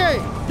 Big J.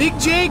 Big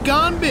J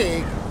gone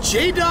big.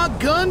 J-Dog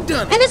gone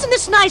done it. And isn't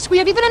this nice? We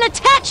have even an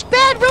attached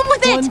bedroom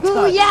with it.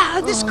 Oh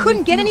yeah, this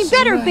couldn't get any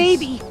better,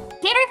 baby.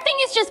 Everything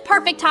is just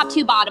perfect top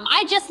to bottom.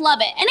 I just love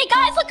it. And hey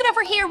guys, look at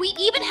over here. We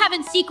even have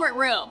a secret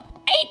room.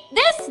 Ain't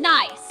this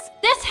nice?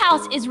 This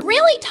house is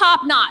really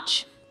top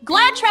notch.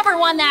 Glad Trevor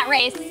won that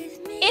race.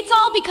 It's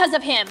all because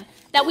of him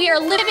that we are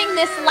living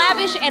this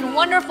lavish and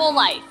wonderful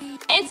life.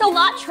 It's a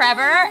lot,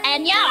 Trevor.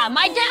 And yeah,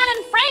 my dad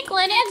and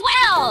Franklin as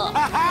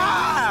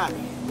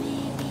well.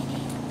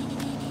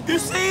 You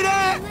see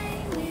that?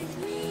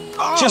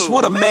 Just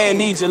what a man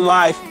needs in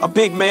life. A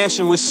big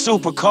mansion with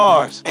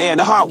supercars. And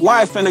a hot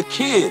wife and a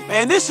kid.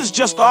 Man, this is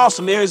just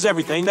awesome. There is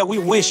everything that we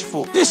wish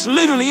for. This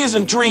literally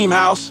isn't Dream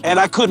House. And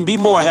I couldn't be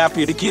more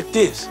happier to get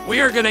this. We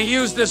are gonna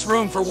use this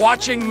room for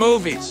watching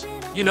movies.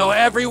 You know,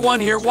 everyone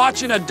here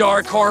watching a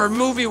dark horror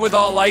movie with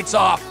all lights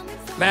off.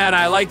 Man,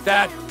 I like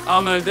that.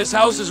 This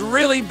house is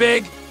really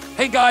big.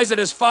 Hey guys, it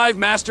has 5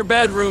 master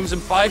bedrooms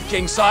and 5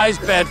 king-size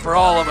bed for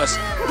all of us.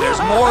 There's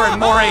more and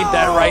more, ain't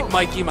that right,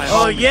 Mikey, my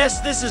Oh homie?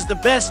 yes, this is the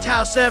best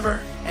house ever.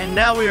 And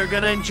now we are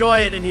gonna enjoy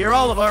it and hear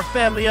all of our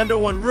family under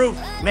one roof.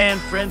 Man,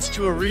 friends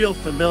to a real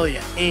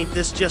familia. Ain't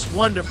this just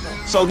wonderful?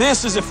 So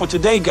this is it for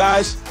today,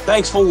 guys.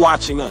 Thanks for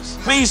watching us.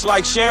 Please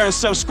like, share, and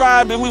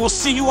subscribe, and we will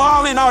see you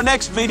all in our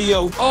next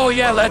video. Oh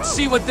yeah, let's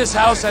see what this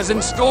house has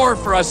in store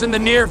for us in the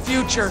near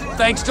future.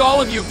 Thanks to all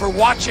of you for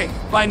watching.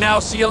 Bye now,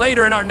 see you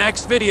later in our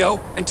next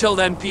video. Until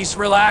then, peace,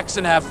 relax,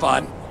 and have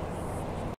fun.